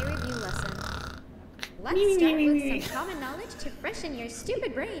be a review lesson. Let's start with some common knowledge to freshen your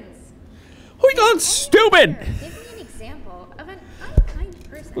stupid brains. Who you calling stupid? Give me an example of an unkind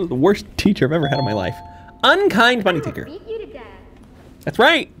person. This was the worst teacher I've ever had in my life. Unkind money taker. Beat you to death. That's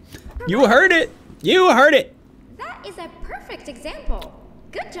right. You heard it. You heard it. That is a perfect example.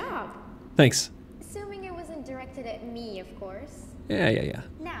 Good job. Thanks. Assuming it wasn't directed at me, of course. Yeah.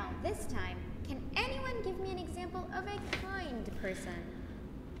 Now, this time, can anyone give me an example of a kind person?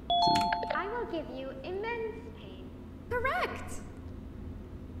 I will give you immense pain. Correct!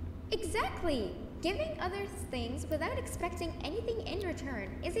 Exactly! Giving others things without expecting anything in return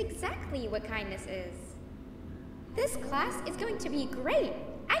is exactly what kindness is. This class is going to be great!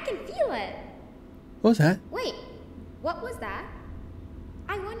 I can feel it! What was that? Wait, what was that?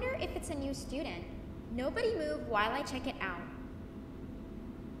 I wonder if it's a new student. Nobody move while I check it out.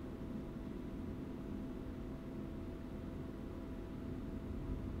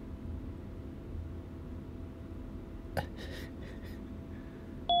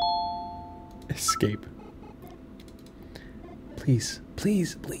 Escape. Please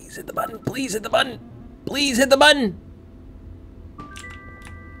hit the button. Please hit the button. Please hit the button.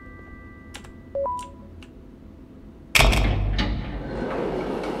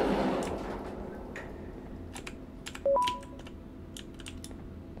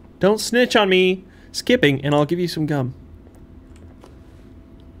 Don't snitch on me. Skipping, and I'll give you some gum.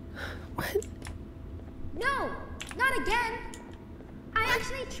 What? No, not again. I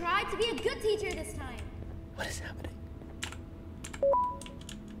actually tried to be a good teacher this time. What is happening?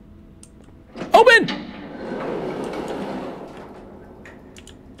 Open!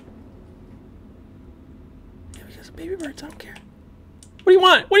 Yeah, because of baby birds, I don't care. What do you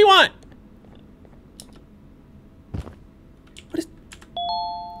want? What do you want? What is...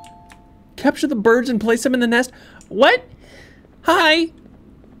 Capture the birds and place them in the nest? What? Hi!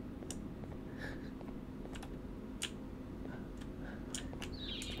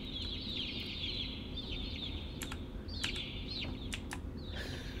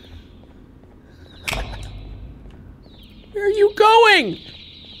 Where are you going?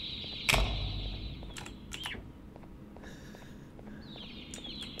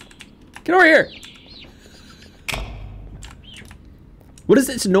 Get over here. What is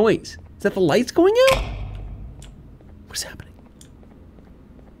this noise? Is that the lights going out? What's happening?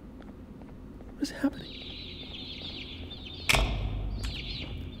 What is happening?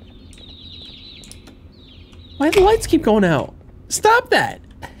 Why do the lights keep going out? Stop that.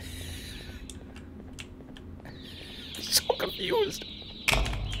 So confused.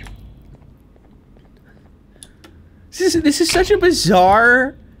 This is such a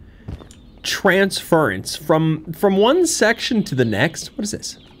bizarre transference from one section to the next. What is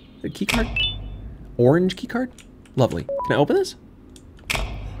this? The key card? Orange key card? Lovely. Can I open this?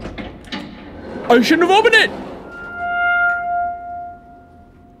 I shouldn't have opened it!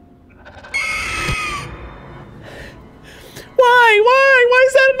 Why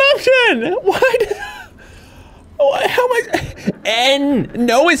is that an option? Why did... How am I... N!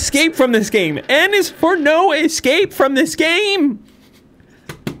 No escape from this game. N is for no escape from this game.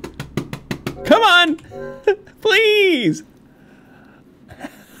 Come on. Please.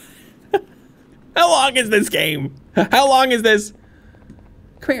 How long is this game? How long is this?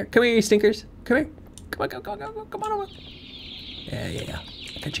 Come here, you stinkers. Come here. Come on, go. Come on over. Yeah.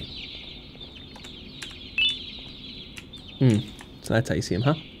 I got you. So that's how you see him,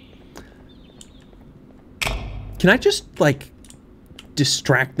 huh? Can I just, like,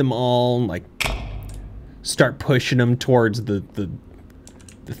 distract them all and, like, start pushing them towards the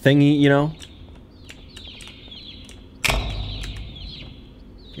thingy, you know?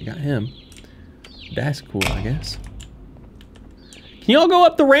 You got him. That's cool, I guess. Can you all go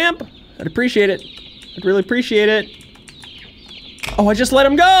up the ramp? I'd appreciate it. I'd really appreciate it. Oh, I just let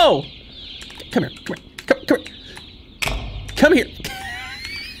him go! Come here. Come here.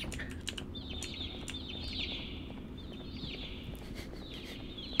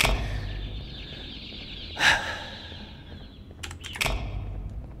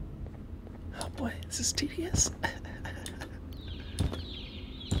 Oh boy, this is tedious.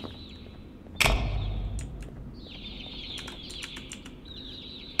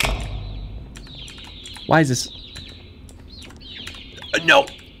 Why is this? No!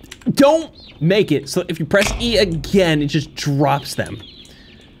 Don't make it so if you press E again, it just drops them.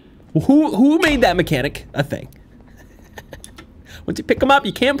 Who made that mechanic a thing? Once you pick them up,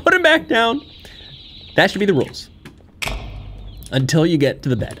 you can't put them back down. That should be the rules. Until you get to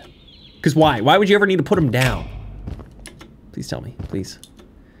the bed. Because why? Why would you ever need to put them down? Please tell me, please.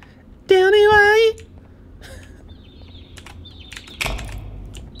 Tell me why.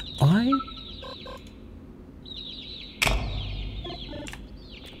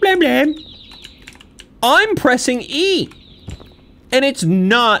 Blam blam. I'm pressing E. And it's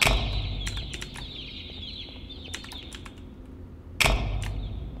not.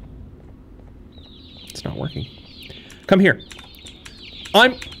 It's not working. Come here.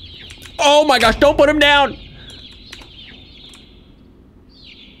 Oh my gosh, don't put him down.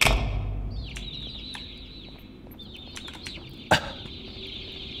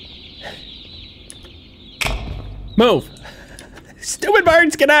 Move. Stupid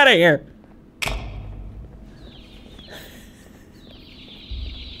birds, get out of here.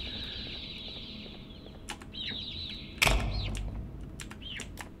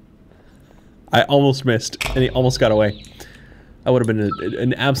 I almost missed, and he almost got away. That would have been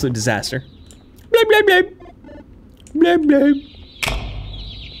an absolute disaster. Blah, blah, blah. Blah, blah.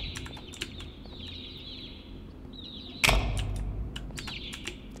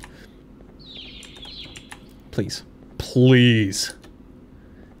 Please. Please.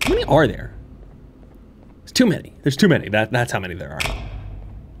 How many are there? There's too many. There's too many. That's how many there are.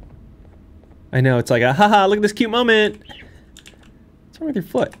 I know, it's like, haha, look at this cute moment. What's wrong with your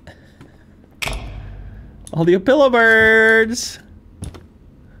foot? All the pillow birds.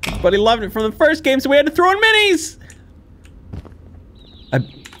 Everybody loved it from the first game, so we had to throw in minis.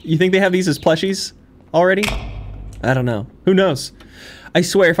 You think they have these as plushies already? I don't know. Who knows? I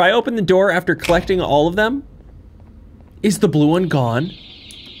swear, if I open the door after collecting all of them, is the blue one gone?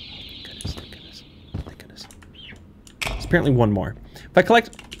 Goodness, thank goodness, thank goodness. There's apparently one more. If I collect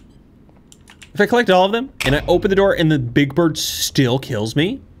all of them and I open the door and the big bird still kills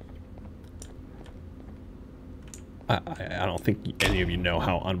me, I don't think any of you know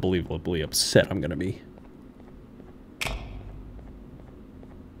how unbelievably upset I'm gonna be.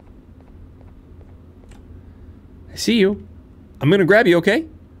 I see you. I'm gonna grab you, okay?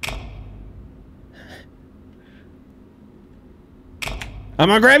 I'm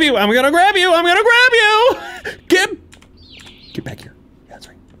gonna grab you. I'm gonna grab you. I'm gonna grab you. Get back here. Yeah, that's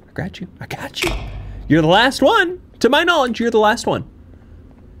right. I got you. I got you. You're the last one. To my knowledge, you're the last one.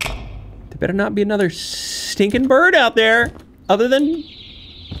 There better not be another stinking bird out there other than... See,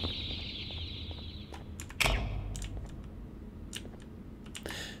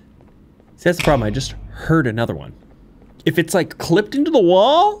 that's the problem. I just heard another one. If it's like clipped into the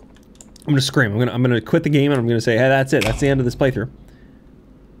wall, I'm gonna scream. I'm gonna quit the game and I'm gonna say, hey, that's it. That's the end of this playthrough.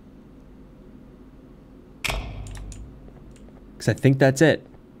 Because I think that's it.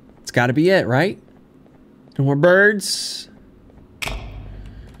 It's gotta be it, right? No more birds.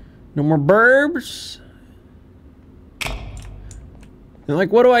 No more burbs. And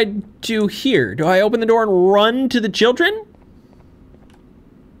like, what do I do here? Do I open the door and run to the children?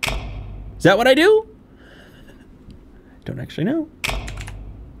 Is that what I do? Don't actually know.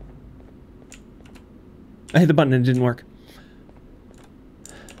 I hit the button and it didn't work.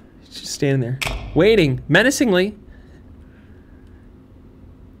 He's just standing there, waiting, menacingly.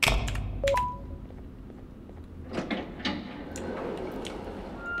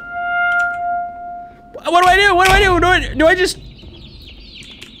 What do I do? What do I do? Do I just...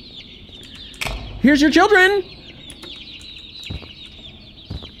 Here's your children.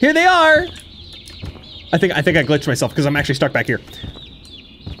 Here they are. I think I glitched myself because I'm actually stuck back here.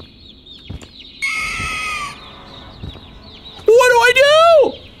 What do I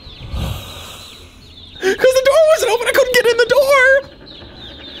do? Because the door wasn't open, I couldn't get in the door.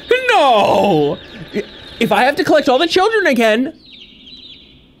 No. If I have to collect all the children again.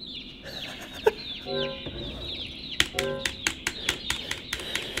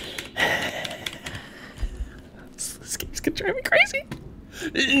 This game's gonna drive me crazy.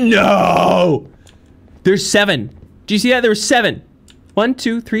 No. There's 7. Do you see that? There were 7. 1,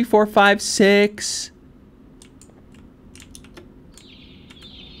 2, 3, 4, 5, 6.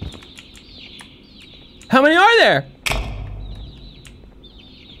 How many are there?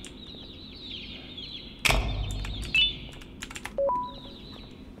 I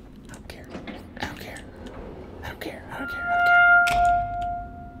don't care. I don't care. I don't care. I don't care. I don't care.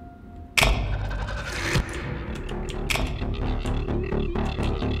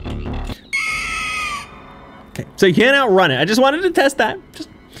 Okay, so you can't outrun it. I just wanted to test that.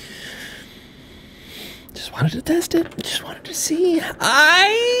 Just wanted to test it. Just wanted to see.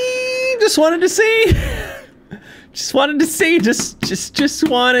 I just wanted to see. Just wanted to see. Just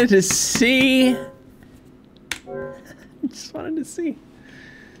wanted to see. Just wanted to see.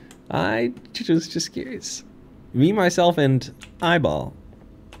 I was just curious. Me, myself, and eyeball.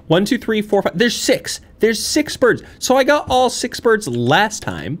 1, 2, 3, 4, 5. There's 6. There's 6 birds. So I got all 6 birds last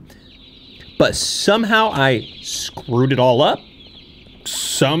time, but somehow I screwed it all up.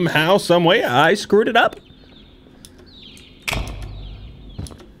 Somehow, some way, I screwed it up.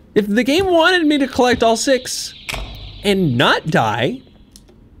 If the game wanted me to collect all 6 and not die,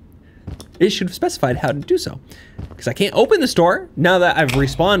 it should have specified how to do so. Because I can't open the store now that I've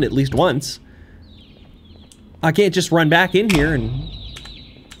respawned at least once. I can't just run back in here and...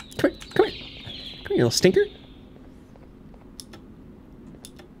 Come here, come here. Come here, you little stinker.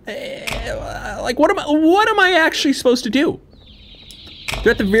 Like, what am I actually supposed to do?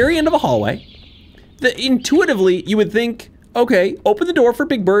 They're at the very end of a hallway. Intuitively, you would think, okay, open the door for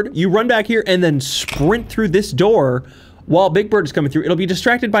Big Bird, you run back here, and then sprint through this door while Big Bird is coming through. It'll be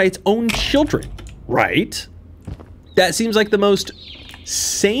distracted by its own children, right? That seems like the most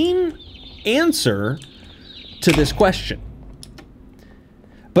sane answer to this question.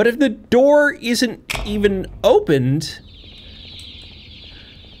 But if the door isn't even opened,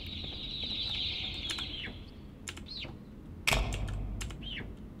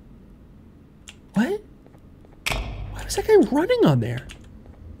 what? Why was that guy running on there?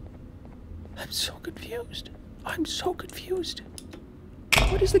 I'm so confused. I'm so confused.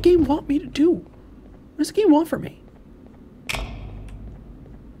 What does the game want me to do? What does the game want from me?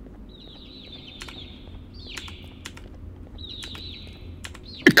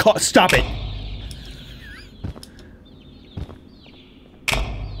 Stop it.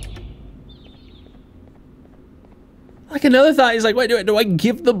 Like, another thought is like, wait, do I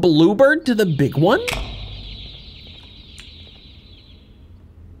give the bluebird to the big one?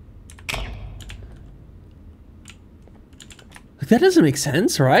 Like, that doesn't make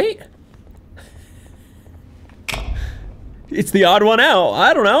sense, right? It's the odd one out.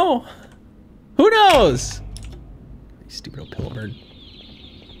 I don't know. Who knows? Stupid old pillow bird.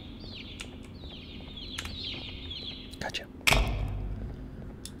 Gotcha.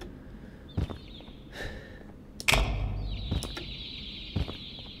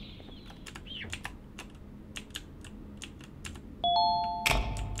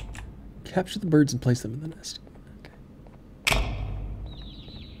 Capture the birds and place them in the nest. Okay.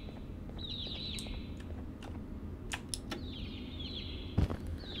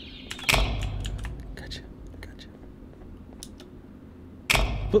 Gotcha. Gotcha.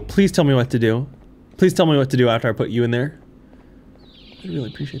 But please tell me what to do. Please tell me what to do after I put you in there. I'd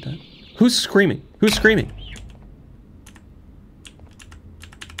really appreciate that. Who's screaming? Who's screaming?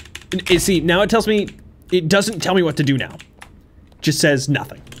 See, now it tells me, it doesn't tell me what to do now. It just says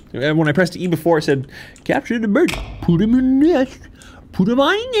nothing. And when I pressed E before, it said, capture the bird, put him in the nest, put him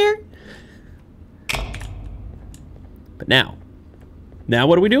on in there. But now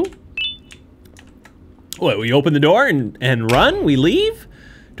what do we do? What, we open the door and run? We leave?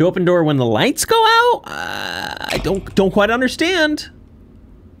 To open door when the lights go out? I don't quite understand.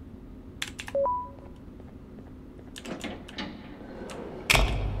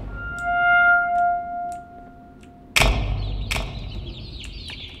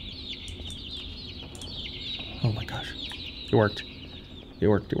 Oh my gosh. It worked. It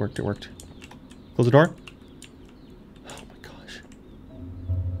worked, it worked, it worked. Close the door. Oh my gosh.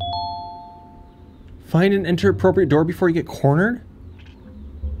 Find and enter appropriate door before you get cornered?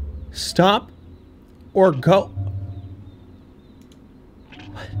 Stop or go.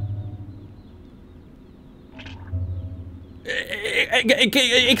 What?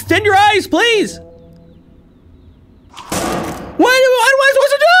 Extend your eyes, please. What am I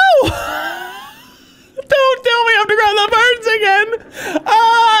supposed to do? Don't tell me I have to grab the birds again.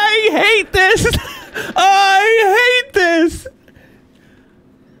 I hate this. I hate this.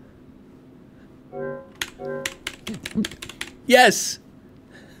 Yes.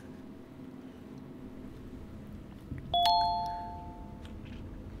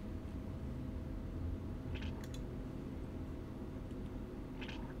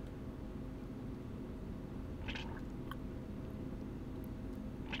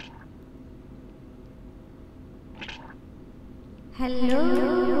 Hello?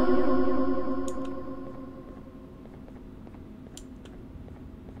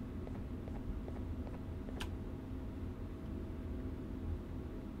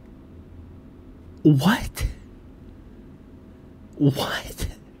 What? What?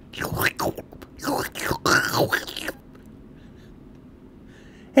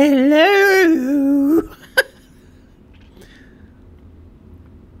 Hello?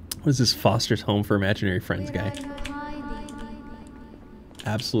 What is this Foster's Home for Imaginary Friends guy?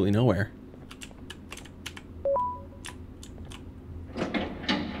 Absolutely nowhere.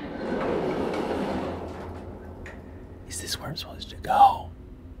 Is this where I'm supposed to go?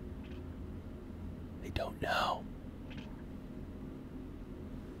 I don't know.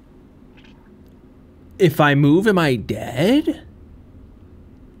 If I move, am I dead?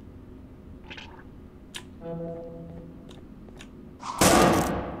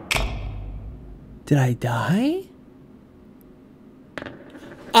 Did I die?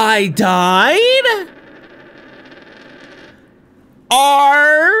 I died?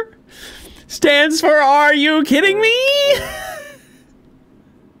 R stands for are you kidding me?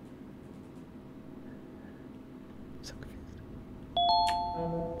 So confused.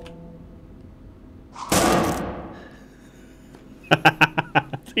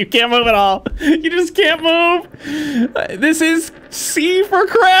 You can't move at all. You just can't move. This is C for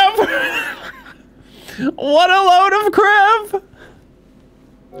crap. What a load of crap!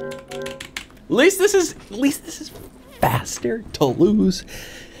 At least this is faster to lose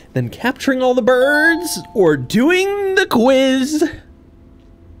than capturing all the birds or doing the quiz.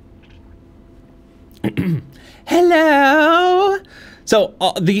 Hello. So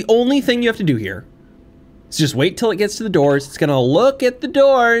the only thing you have to do here is just wait till it gets to the doors. It's gonna look at the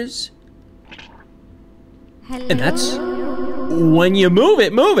doors. Hello? And that's when you move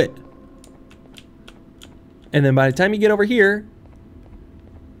it, move it. And then by the time you get over here,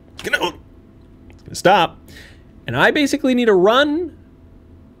 it's gonna stop. And I basically need to run,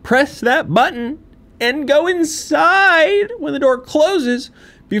 press that button, and go inside when the door closes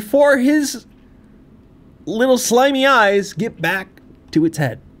before his little slimy eyes get back to its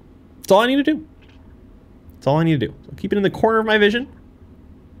head. That's all I need to do. That's all I need to do. So keep it in the corner of my vision.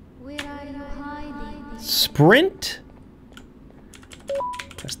 Where are you hiding? Sprint.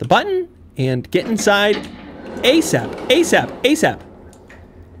 Press the button and get inside ASAP, ASAP, ASAP.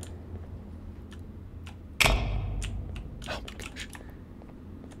 Oh my gosh.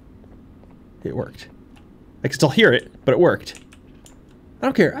 It worked. I can still hear it, but it worked. I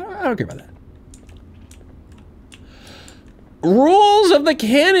don't care. I don't care about that. Rules of the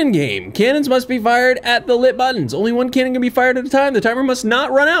cannon game. Cannons must be fired at the lit buttons. Only one cannon can be fired at a time. The timer must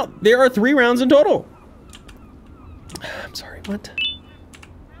not run out. There are 3 rounds in total. I'm sorry, what?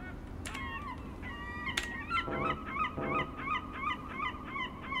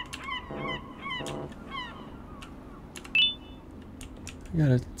 You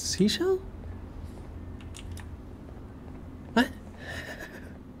got a seashell? What?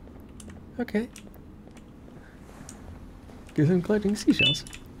 Okay. Guess I'm collecting seashells.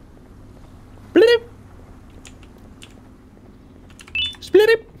 Blip!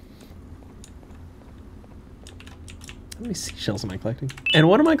 Split! How many seashells am I collecting? And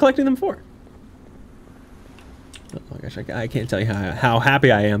what am I collecting them for? Oh my gosh, I can't tell you how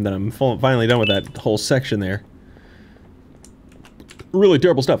happy I am that I'm finally done with that whole section there. Really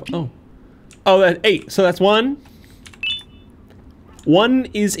terrible stuff. Oh. Oh, that's 8. So that's 1. 1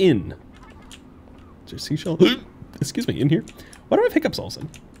 is in. Is there a seashell? Excuse me, in here? Why do I have hiccups all of a sudden?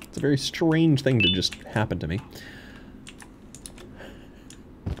 It's a very strange thing to just happen to me.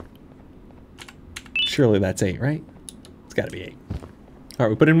 Surely that's 8, right? It's gotta be 8. Alright,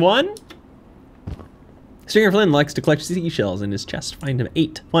 we put in 1. Stringer Flynn likes to collect seashells in his chest. Find him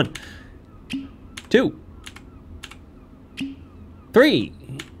 8. 1. 2. 3,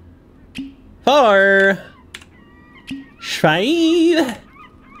 4, 5,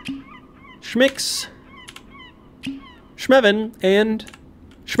 Schmix, Schmevin, and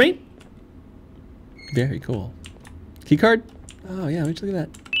Schmate. Very cool. Key card? Oh yeah, look at that.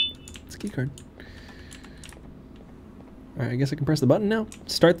 It's a key card. Alright, I guess I can press the button now.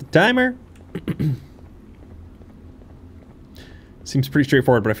 Start the timer. Seems pretty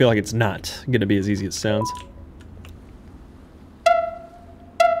straightforward, but I feel like it's not gonna be as easy as it sounds.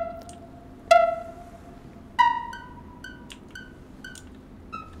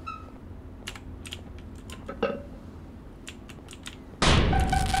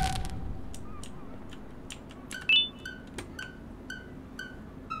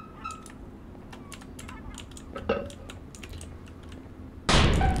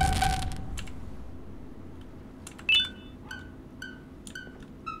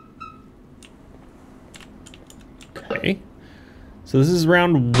 Okay. So this is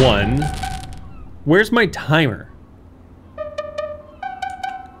round 1. Where's my timer?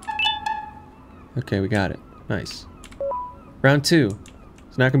 Okay, we got it. Nice. Round 2.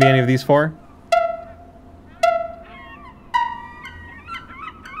 It's not gonna be any of these 4?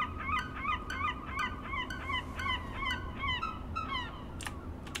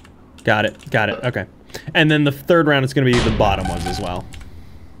 Got it. Got it. Okay. And then the third round is going to be the bottom ones as well.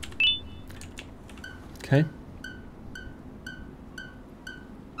 Okay.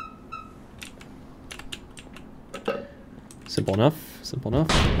 Simple enough. Simple enough.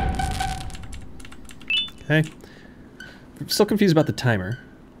 Okay. I'm still confused about the timer.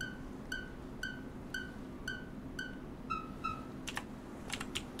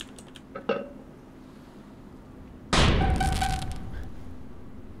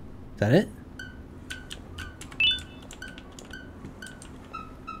 Is that it?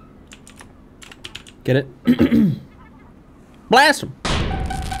 Get it? Blast him!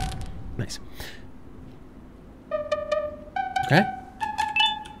 Nice. Okay.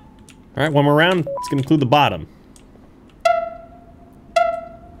 Alright, one more round. It's gonna include the bottom.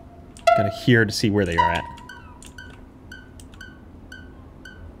 Gotta hear to see where they are at.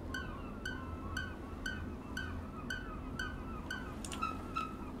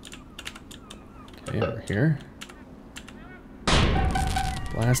 Okay, over here.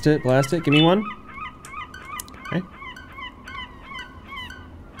 Blast it, blast it. Give me one. Okay.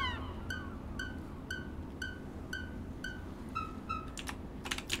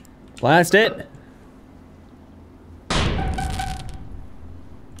 Blast it.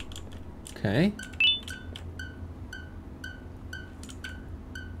 Okay.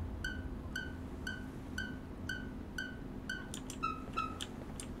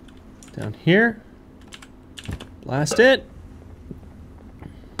 Down here. Blast it.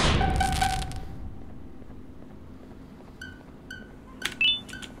 I'm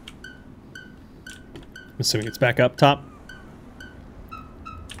assuming it's back up top.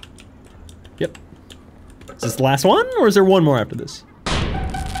 Yep. Is this the last one, or is there one more after this?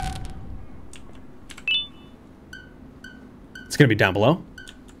 It's gonna be down below.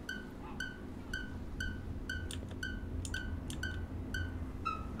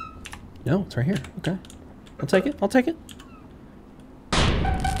 No, it's right here. Okay. I'll take it. I'll take it.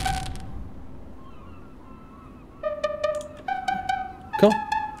 Cool.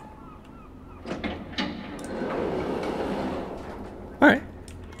 Alright.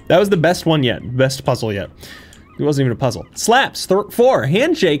 That was the best one yet. Best puzzle yet. It wasn't even a puzzle. Slaps, 4.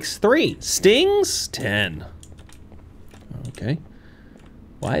 Handshakes, 3. Stings, 10. Okay.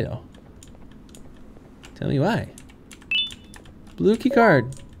 Why, though? Tell me why. Blue key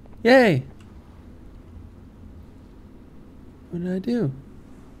card. Yay. What did I do?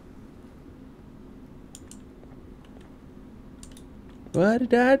 What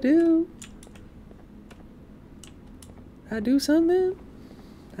did I do? Did I do something?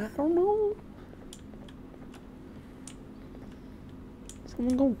 I don't know.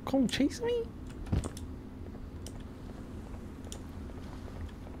 Someone gonna come chase me?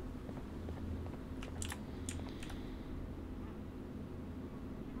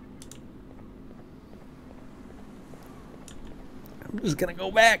 I'm just gonna go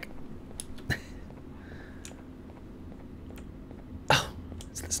back. Oh,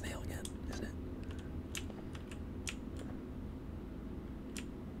 it's the snail again, isn't it?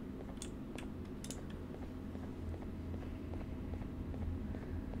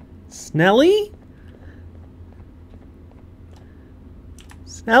 Snelly?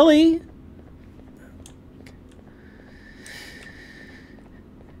 Snelly?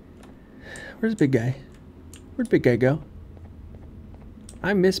 Where's Big Guy? Where'd Big Guy go?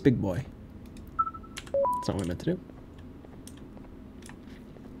 I miss Big Boy. That's not what I meant to do.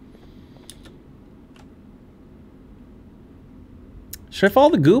 Should I follow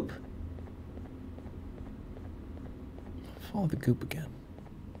the goop? Follow the goop again.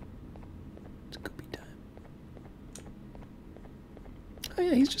 It's goopy time. Oh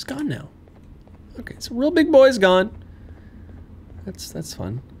yeah, he's just gone now. Okay, so Real Big Boy's gone. That's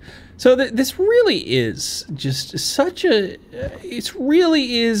fun. So this really is just such a... It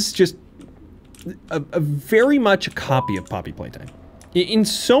really is just a very much a copy of Poppy Playtime. In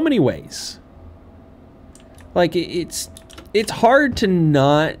so many ways. Like, it's hard to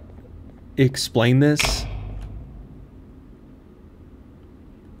not explain this.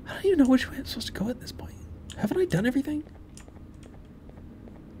 I don't even know which way I'm supposed to go at this point. Haven't I done everything?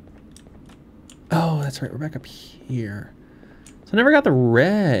 Oh, that's right. We're back up here. So I never got the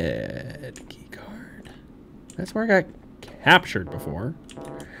red key card. That's where I got captured before.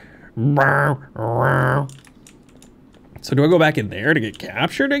 So do I go back in there to get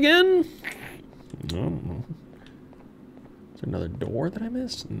captured again? I don't know. Is there another door that I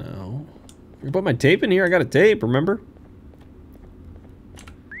missed? No. I put my tape in here. I got a tape, remember?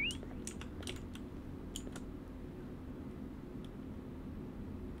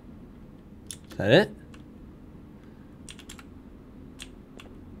 Is that it?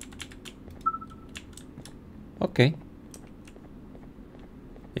 Okay.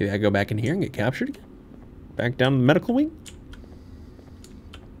 Maybe I go back in here and get captured again? Back down to the medical wing?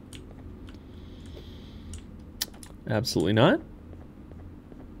 Absolutely not.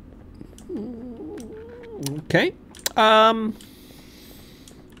 Okay.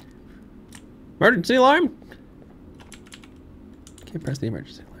 Emergency alarm? Can't press the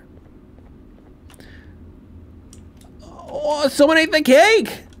emergency alarm. Oh, someone ate the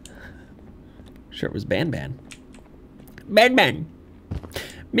cake! Sure, it was Banban. Banban.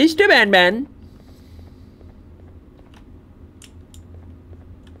 Mr. Banban.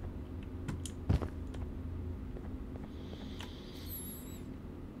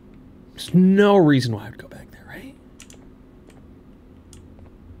 There's no reason why I would go back there, right?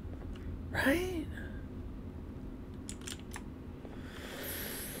 Right?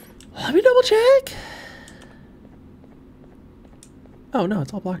 Let me double check. Oh no,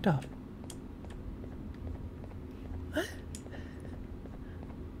 it's all blocked off. What?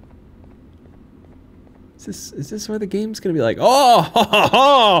 Is this where the game's gonna be like,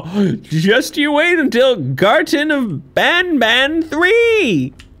 oh, just you wait until Garten of Banban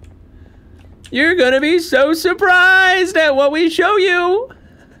 3. You're gonna be so surprised at what we show you.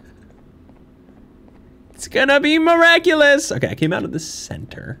 It's gonna be miraculous. Okay, I came out of the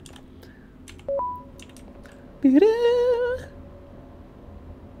center.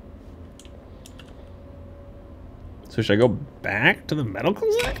 So should I go back to the medical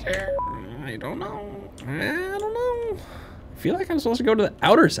sector? I don't know. I don't know. I feel like I'm supposed to go to the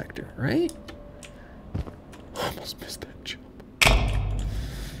outer sector, right? Almost missed that jump.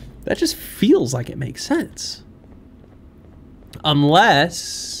 That just feels like it makes sense.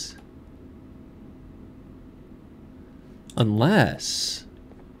 Unless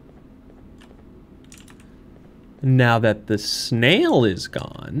now that the snail is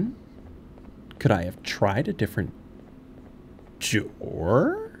gone, could I have tried a different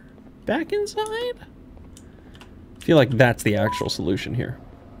door back inside? I feel like that's the actual solution here.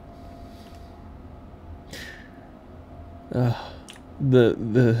 Oh,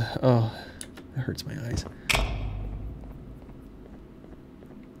 it hurts my eyes.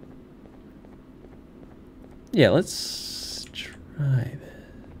 Yeah, let's try this.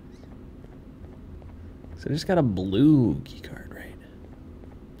 So I just got a blue key card, right?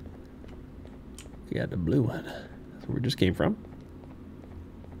 We got the blue one. That's where we just came from.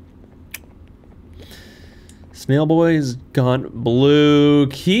 Snail Boy is gone. Blue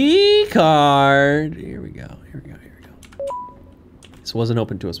key card. Here we go. Here we go. Here we go. This wasn't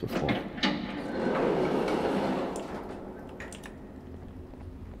open to us before.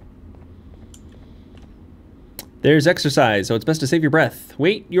 There's exercise, so it's best to save your breath.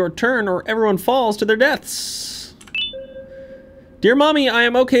 Wait your turn or everyone falls to their deaths. Dear Mommy, I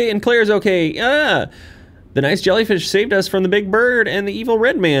am okay and Claire's okay. The nice jellyfish saved us from the big bird and the evil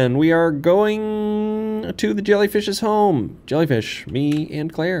red man. We are going to the jellyfish's home. Jellyfish, me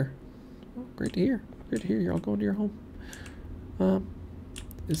and Claire. Oh, great to hear. Great to hear you're all going to your home.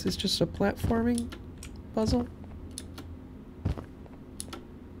 Is this just a platforming puzzle?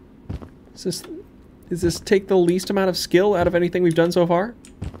 Is this take the least amount of skill out of anything we've done so far?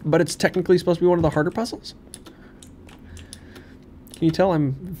 But it's technically supposed to be one of the harder puzzles? Can you tell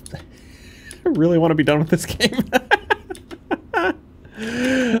I really want to be done with this game?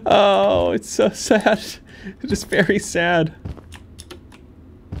 Oh, it's so sad. It's just very sad.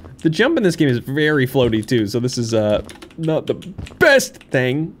 The jump in this game is very floaty too, so this is not the best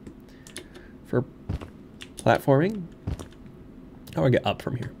thing for platforming. How do I get up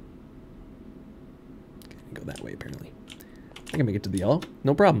from here? Go that way, apparently. I can make it to the yellow.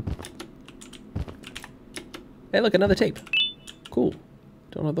 No problem. Hey, look, another tape. Cool.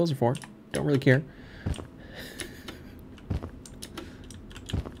 Don't know what those are for. Don't really care.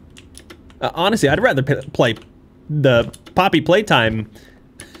 Honestly, I'd rather play the Poppy Playtime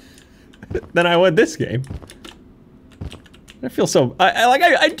than I would this game. I feel so...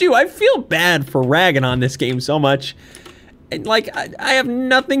 I do. I feel bad for ragging on this game so much. And like, I have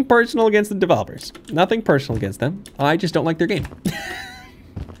nothing personal against the developers. Nothing personal against them. I just don't like their game.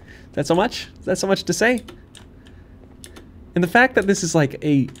 That's so much? Is that so much to say? And the fact that this is like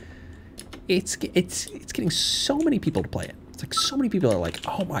a... It's getting so many people to play it. It's like so many people are like,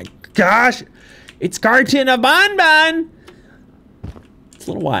 oh my gosh! It's Garten Of Banban! It's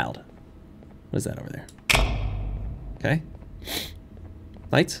a little wild. What is that over there? Okay.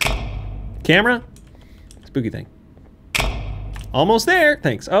 Lights? Camera? Spooky thing. Almost there.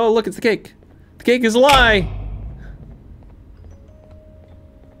 Thanks. Oh, look, it's the cake. The cake is a lie.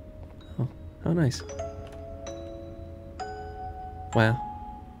 Oh, how nice. Wow.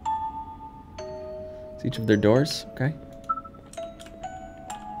 It's each of their doors. Okay.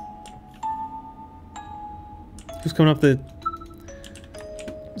 Who's coming up the...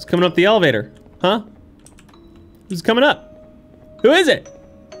 Who's coming up the elevator? Huh? Who's coming up? Who is it?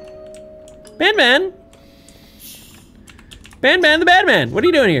 Banban? Banban the Badman, what are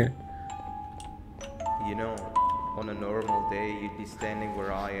you doing here? You know, on a normal day, you'd be standing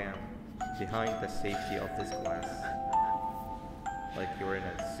where I am, behind the safety of this glass. Like you're in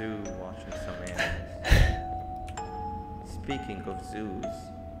a zoo watching some animals. Speaking of zoos,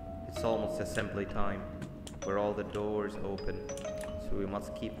 it's almost assembly time, where all the doors open, so we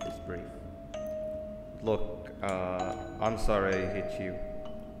must keep this brief. Look, I'm sorry I hit you,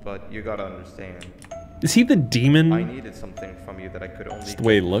 but you gotta understand. Is he the demon? I needed something from you that I could only Just the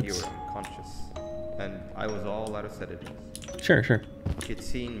way he get if looks. you were unconscious. And I was all out of sedatives. Sure, sure. If you'd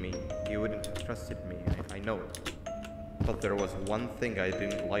seen me, you wouldn't have trusted me, I know it. But there was one thing I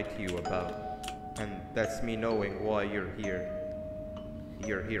didn't like you about, and that's me knowing why you're here.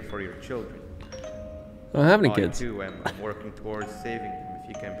 You're here for your children. I don't have any I kids. too am working towards saving them, if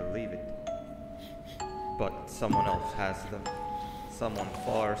you can believe it. But someone else has them. Someone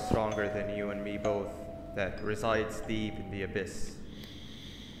far stronger than you and me both, that resides deep in the abyss.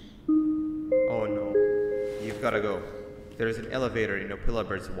 Oh no, you've gotta go. There's an elevator in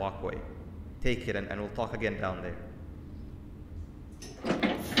Opillabird's walkway. Take it and we'll talk again down there.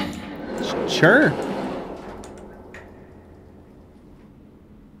 Sure.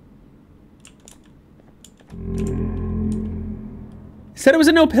 He said it was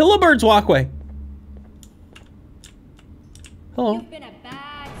a Opillabird's walkway. Hello. You've been a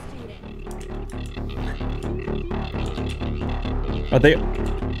bad student. Are they?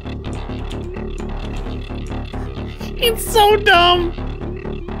 It's so dumb.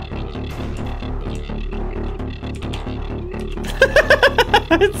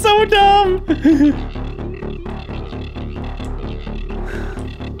 It's so dumb.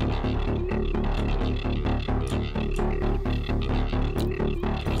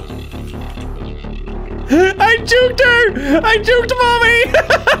 I juked her! I juked mommy!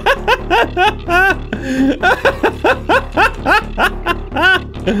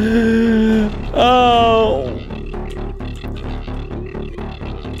 Oh.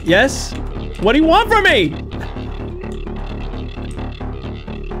 Yes? What do you want from me?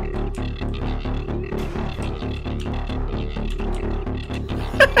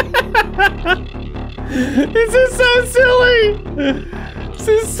 This is so silly! This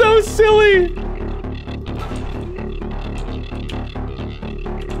is so silly!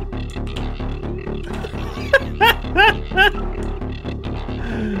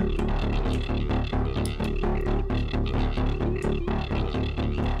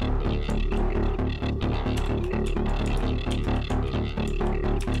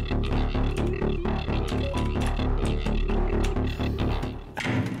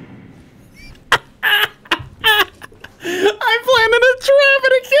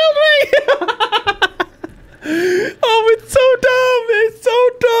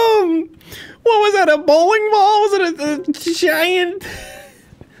 A bowling ball? Was it a giant?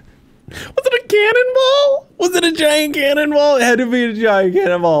 Was it a cannonball? Was it a giant cannonball? It had to be a giant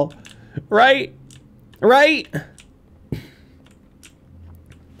cannonball. Right? Right? My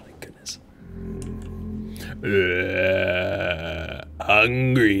goodness.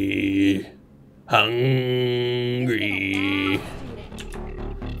 Hungry. Hungry.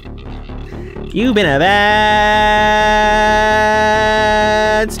 You've been a bad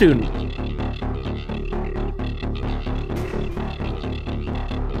student.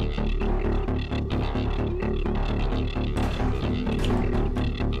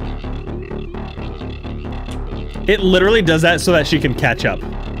 It literally does that so that she can catch up.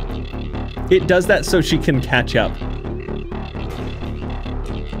 It does that so she can catch up.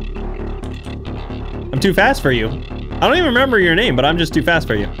 I'm too fast for you. I don't even remember your name, but I'm just too fast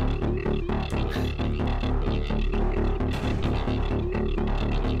for you.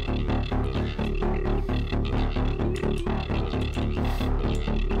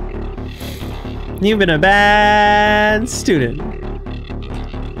 You've been a bad student.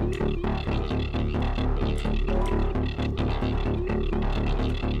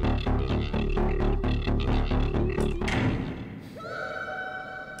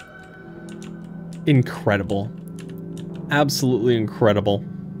 Incredible. Absolutely incredible.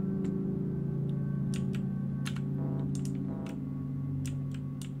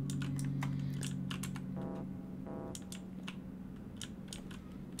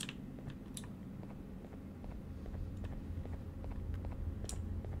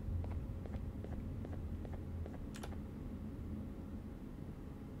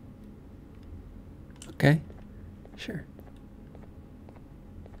 Okay. Sure.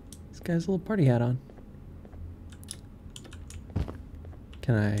 This guy's a little party hat on.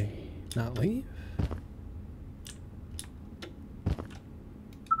 Can I not leave?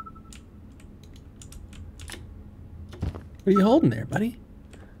 What are you holding there, buddy?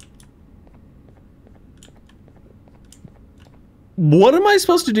 What am I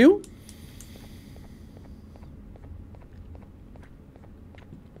supposed to do?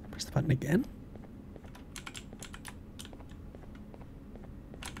 Press the button again.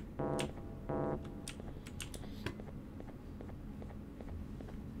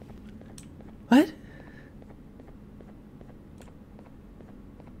 What?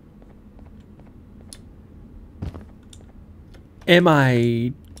 Am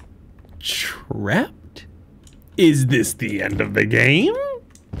I trapped? Is this the end of the game?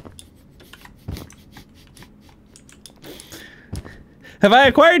 Have I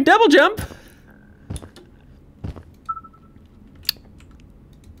acquired double jump?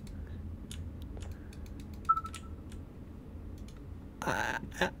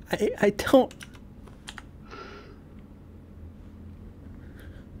 I don't.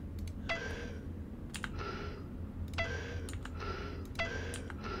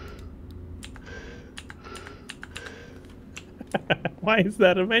 Why is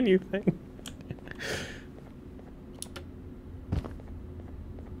that a menu thing?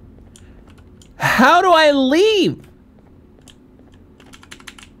 How do I leave?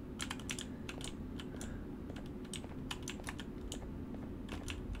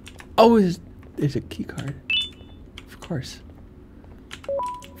 Oh, there's a key card. Of course.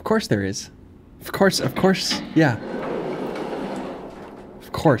 Of course there is. Of course, yeah.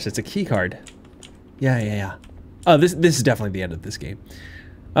 Of course, it's a key card. Yeah. Oh, this is definitely the end of this game.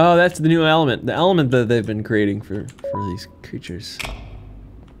 Oh, that's the new element. The element that they've been creating for these creatures.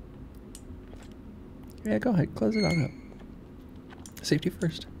 Yeah, go ahead. Close it on up. Safety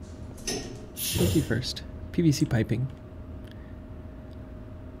first. Safety first. PVC piping.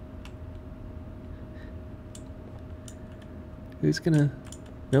 Who's gonna,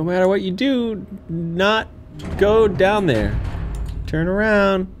 no matter what you do, not go down there. Turn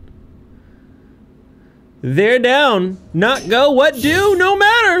around. They're down. Not go, what do, no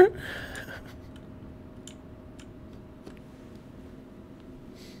matter.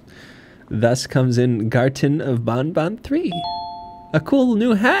 Thus comes in Garten of Banban 3. A cool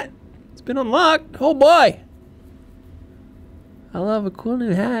new hat. It's been unlocked. Oh boy. I love a cool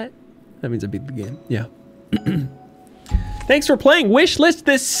new hat. That means I beat the game. Yeah. Thanks for playing. Wishlist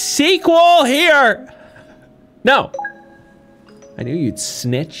the sequel here. No. I knew you'd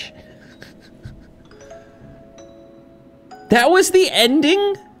snitch. That was the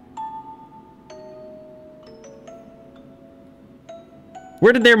ending?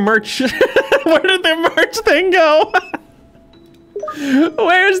 Where did their merch, where did their merch thing go?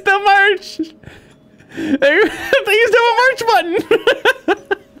 Where's the merch? They used to have a merch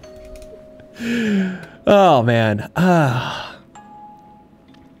button. Oh man.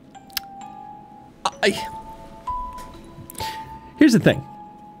 Here's the thing.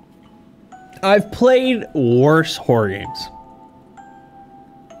 I've played worse horror games.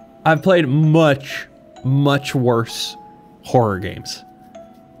 I've played much worse horror games.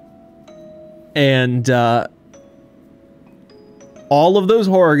 And all of those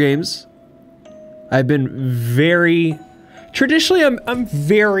horror games, I've been very, traditionally I'm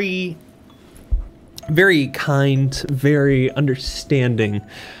very kind, very understanding.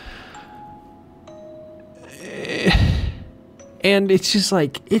 And it's just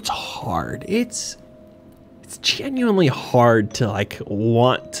like, it's hard. It's genuinely hard to like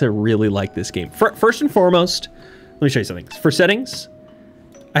want to really like this game. First and foremost, let me show you something. For settings,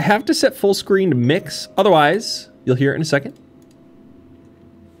 I have to set full screen to mix. Otherwise, you'll hear it in a second.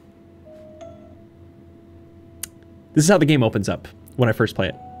 This is how the game opens up when I first play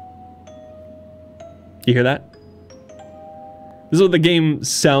it. You hear that? This is what the game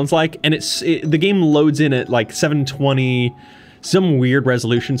sounds like, and the game loads in at like 720, some weird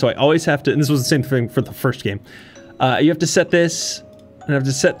resolution, so I always have to, and this was the same thing for the first game. You have to set this, and I have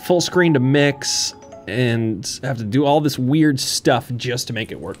to set full screen to mix, and I have to do all this weird stuff just to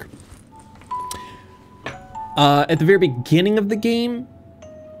make it work. At the very beginning of the game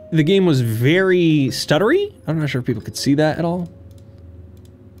was very stuttery. I'm not sure if people could see that at all.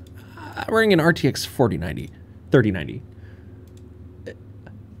 I'm running an RTX 3090.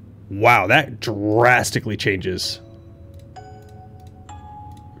 Wow, that drastically changes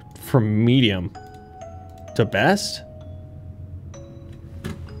from medium to best.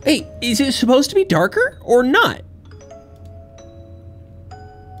 Hey, is it supposed to be darker or not?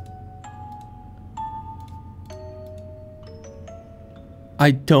 I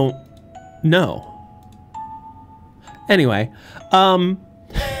don't know. Anyway, so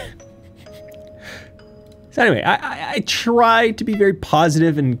anyway, I try to be very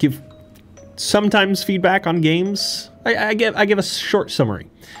positive and give sometimes feedback on games. I give a short summary.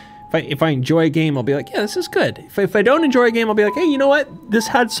 If I enjoy a game, I'll be like, yeah, this is good. If I don't enjoy a game, I'll be like, hey, you know what? This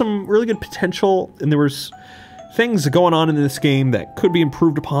had some really good potential, and there was things going on in this game that could be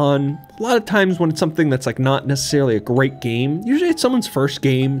improved upon. A lot of times when it's something that's like not necessarily a great game, usually it's someone's first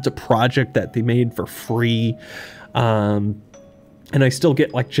game. It's a project that they made for free, and I still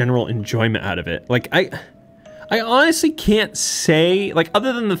get like general enjoyment out of it. Like I honestly can't say, like,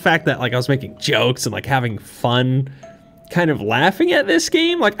 other than the fact that like I was making jokes and like having fun kind of laughing at this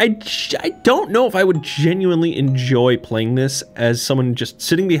game, like I don't know if I would genuinely enjoy playing this as someone just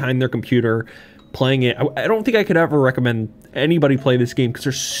sitting behind their computer playing it. I don't think I could ever recommend anybody play this game because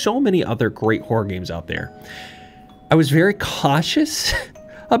there's so many other great horror games out there. I was very cautious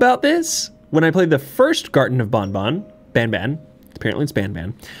about this when I played the first Garten of Banban. Apparently it's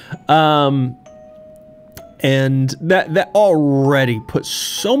Banban. And that already put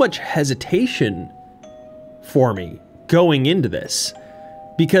so much hesitation for me going into this,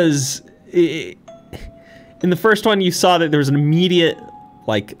 because in the first one you saw that there was an immediate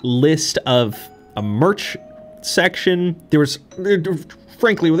like list of a merch section.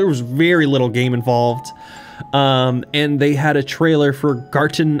 Frankly, there was very little game involved, and they had a trailer for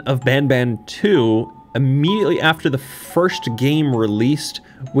Garten of Banban 2 immediately after the first game released,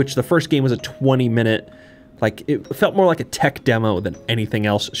 which the first game was a 20-minute, like, it felt more like a tech demo than anything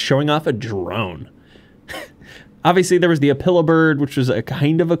else, showing off a drone. Obviously, there was the Apilla bird, which was a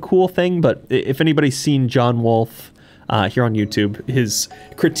kind of a cool thing, but if anybody's seen John Wolfe here on YouTube, his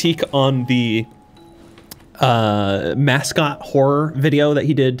critique on the mascot horror video that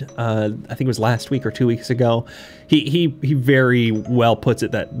he did, I think it was last week or 2 weeks ago, he very well puts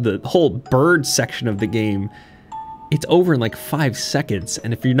it that the whole bird section of the game, it's over in like 5 seconds,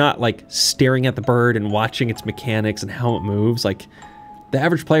 and if you're not like staring at the bird and watching its mechanics and how it moves, like the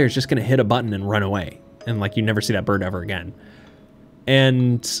average player is just gonna hit a button and run away, and like you never see that bird ever again.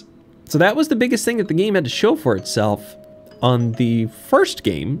 And so that was the biggest thing that the game had to show for itself on the first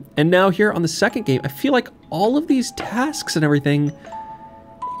game, and now here on the second game, I feel like all of these tasks and everything,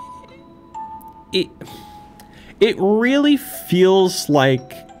 it really feels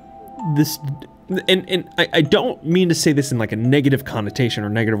like this, and I don't mean to say this in like a negative connotation or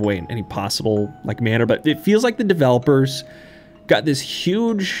negative way in any possible like manner, but it feels like the developers got this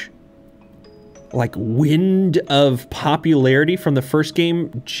huge like wind of popularity from the first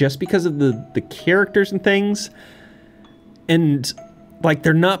game just because of the characters and things, and like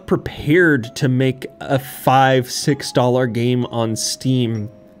they're not prepared to make a $5-6 game on Steam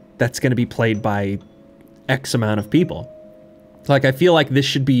that's going to be played by X amount of people. Like, I feel like this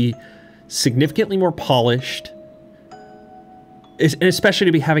should be significantly more polished, and especially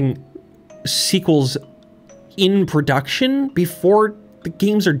to be having sequels in production before the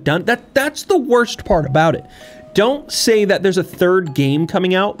games are done. That's the worst part about it. Don't say that there's a third game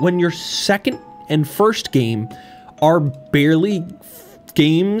coming out when your second and first game are barely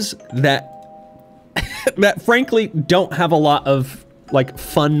games that that frankly don't have a lot of like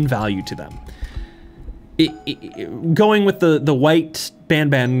fun value to them. Going with the white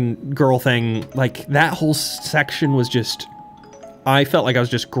Banban girl thing, like that whole section was just, I felt like I was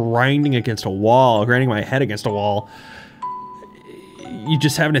just grinding against a wall, grinding my head against a wall. You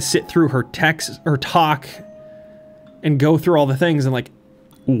just having to sit through her text or talk and go through all the things and like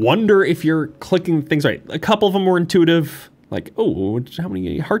wonder if you're clicking things right. A couple of them were intuitive, like, oh, how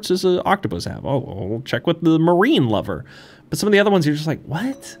many hearts does an octopus have? Oh, we'll check with the marine lover. But some of the other ones, you're just like,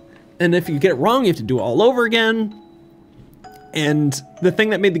 what? And if you get it wrong, you have to do it all over again. And the thing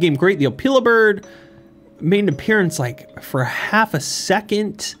that made the game great, the Apilla bird, made an appearance like for half a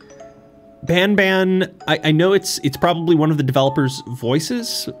second. Banban, I know it's probably one of the developers'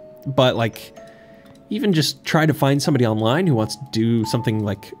 voices, but like, even just try to find somebody online who wants to do something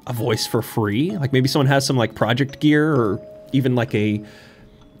like a voice for free. Like maybe someone has some like project gear, or even like a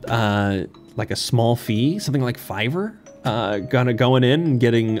small fee, something like Fiverr, going in and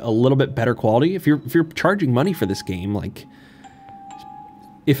getting a little bit better quality. If you're charging money for this game, like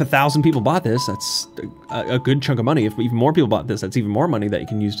if 1,000 people bought this, that's a good chunk of money. If even more people bought this, that's even more money that you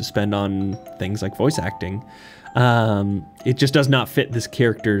can use to spend on things like voice acting. It just does not fit this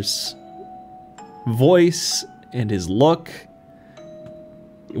character's voice and his look.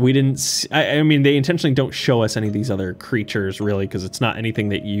 We didn't I mean, they intentionally don't show us any of these other creatures really, because it's not anything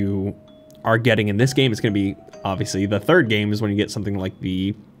that you are getting in this game. It's going to be, obviously, the third game is when you get something like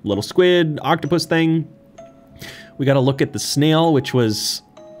the little squid octopus thing, We got to look at the snail, which was...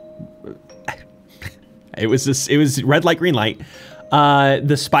 it was red light, green light.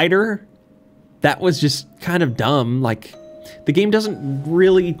 The spider, that was just kind of dumb. Like, the game doesn't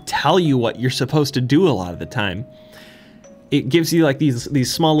really tell you what you're supposed to do a lot of the time. It gives you like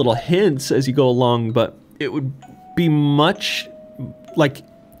these small little hints as you go along, but it would be much like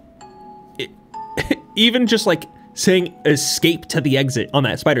even just like saying escape to the exit on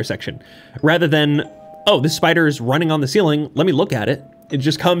that spider section, rather than, oh, this spider is running on the ceiling, let me look at it. It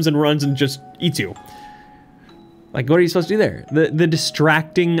just comes and runs and just eats you. Like, what are you supposed to do there? The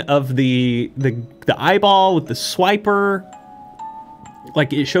distracting of the eyeball with the swiper,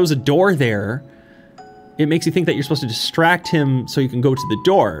 like it shows a door there. It makes you think that you're supposed to distract him so you can go to the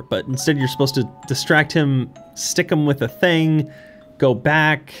door, but instead you're supposed to distract him, stick him with a thing, go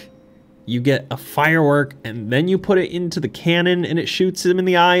back, you get a firework, and then you put it into the cannon and it shoots him in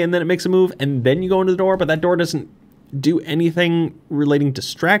the eye, and then it makes a move, and then you go into the door, but that door doesn't do anything relating to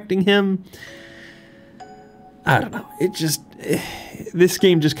distracting him. I don't know. It just... this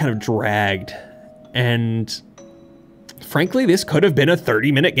game just kind of dragged, and... frankly, this could have been a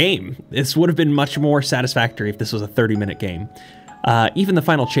 30-minute game. This would have been much more satisfactory if this was a 30-minute game. Even the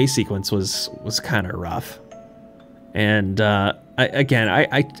final chase sequence was kind of rough. And I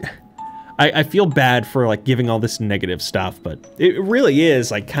feel bad for like giving all this negative stuff, but it really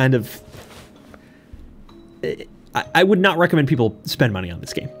is like kind of... I would not recommend people spend money on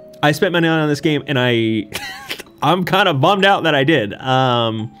this game. I spent money on this game, and I'm kind of bummed out that I did.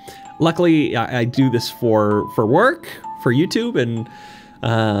 Luckily, I do this for work, for YouTube, and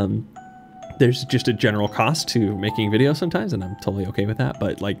there's just a general cost to making videos sometimes, and I'm totally okay with that.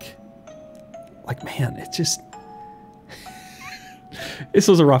 But like man, it just this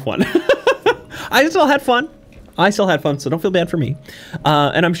was a rough one. I still had fun. So don't feel bad for me.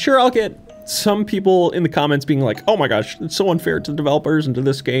 And I'm sure I'll get some people in the comments being like, "Oh my gosh, it's so unfair to the developers and to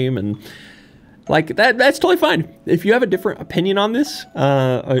this game," and like that's totally fine. If you have a different opinion on this,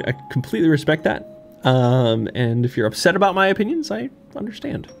 I completely respect that. And if you're upset about my opinions, I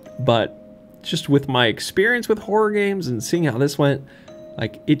understand. But just with my experience with horror games and seeing how this went,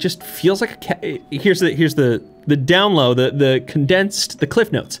 like it just feels like here's the down low, the condensed, the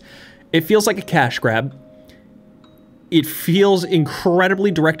cliff notes. It feels like a cash grab. It feels incredibly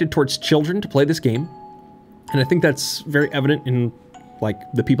directed towards children to play this game, and I think that's very evident in like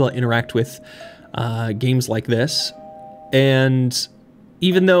the people that interact with games like this. And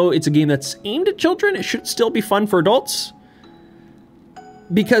even though it's a game that's aimed at children, it should still be fun for adults,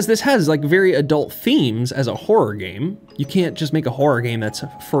 because this has like very adult themes as a horror game. You can't just make a horror game that's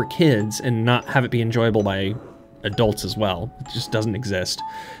for kids and not have it be enjoyable by adults as well. It just doesn't exist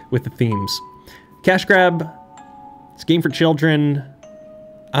with the themes. Cash grab, it's a game for children.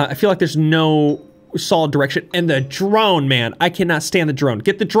 I feel like there's no solid direction. And the drone, man, I cannot stand the drone.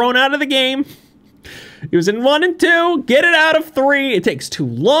 Get the drone out of the game. It was in 1 and 2, get it out of 3. It takes too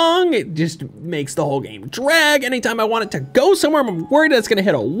long. It just makes the whole game drag. Anytime I want it to go somewhere, I'm worried that it's gonna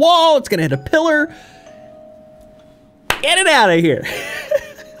hit a wall, it's gonna hit a pillar. Get it out of here.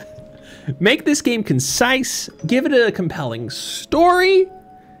 Make this game concise, give it a compelling story,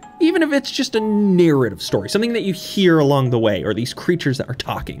 even if it's just a narrative story, something that you hear along the way, or these creatures that are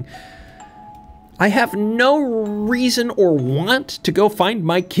talking. I have no reason or want to go find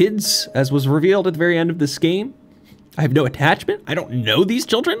my kids, as was revealed at the very end of this game. I have no attachment. I don't know these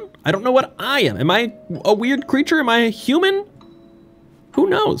children. I don't know what I am. Am I a weird creature? Am I a human? Who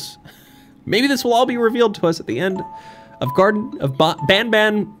knows? Maybe this will all be revealed to us at the end of Garten of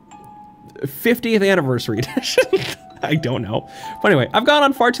Banban 50th anniversary edition. I don't know. But anyway, I've gone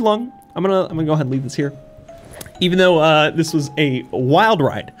on far too long. I'm gonna go ahead and leave this here. Even though this was a wild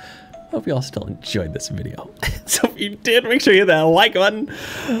ride. I hope you all still enjoyed this video. So if you did, make sure you hit that like button.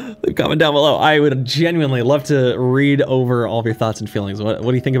 Leave a comment down below. I would genuinely love to read over all of your thoughts and feelings. What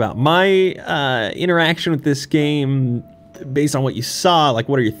do you think about my interaction with this game based on what you saw? Like,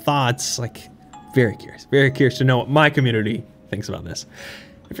 what are your thoughts? Like, very curious to know what my community thinks about this.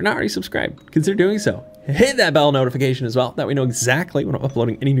 If you're not already subscribed, consider doing so. Hit that bell notification as well. That way we know exactly when I'm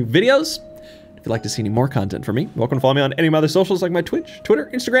uploading any new videos. If you'd like to see any more content from me, you're welcome to follow me on any of my other socials like my Twitch,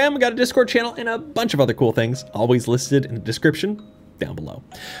 Twitter, Instagram. We got a Discord channel and a bunch of other cool things, always listed in the description down below.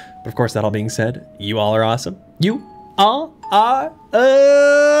 But of course, that all being said, you all are awesome. You all are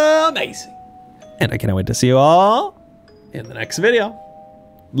amazing. And I cannot wait to see you all in the next video.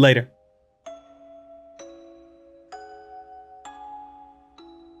 Later.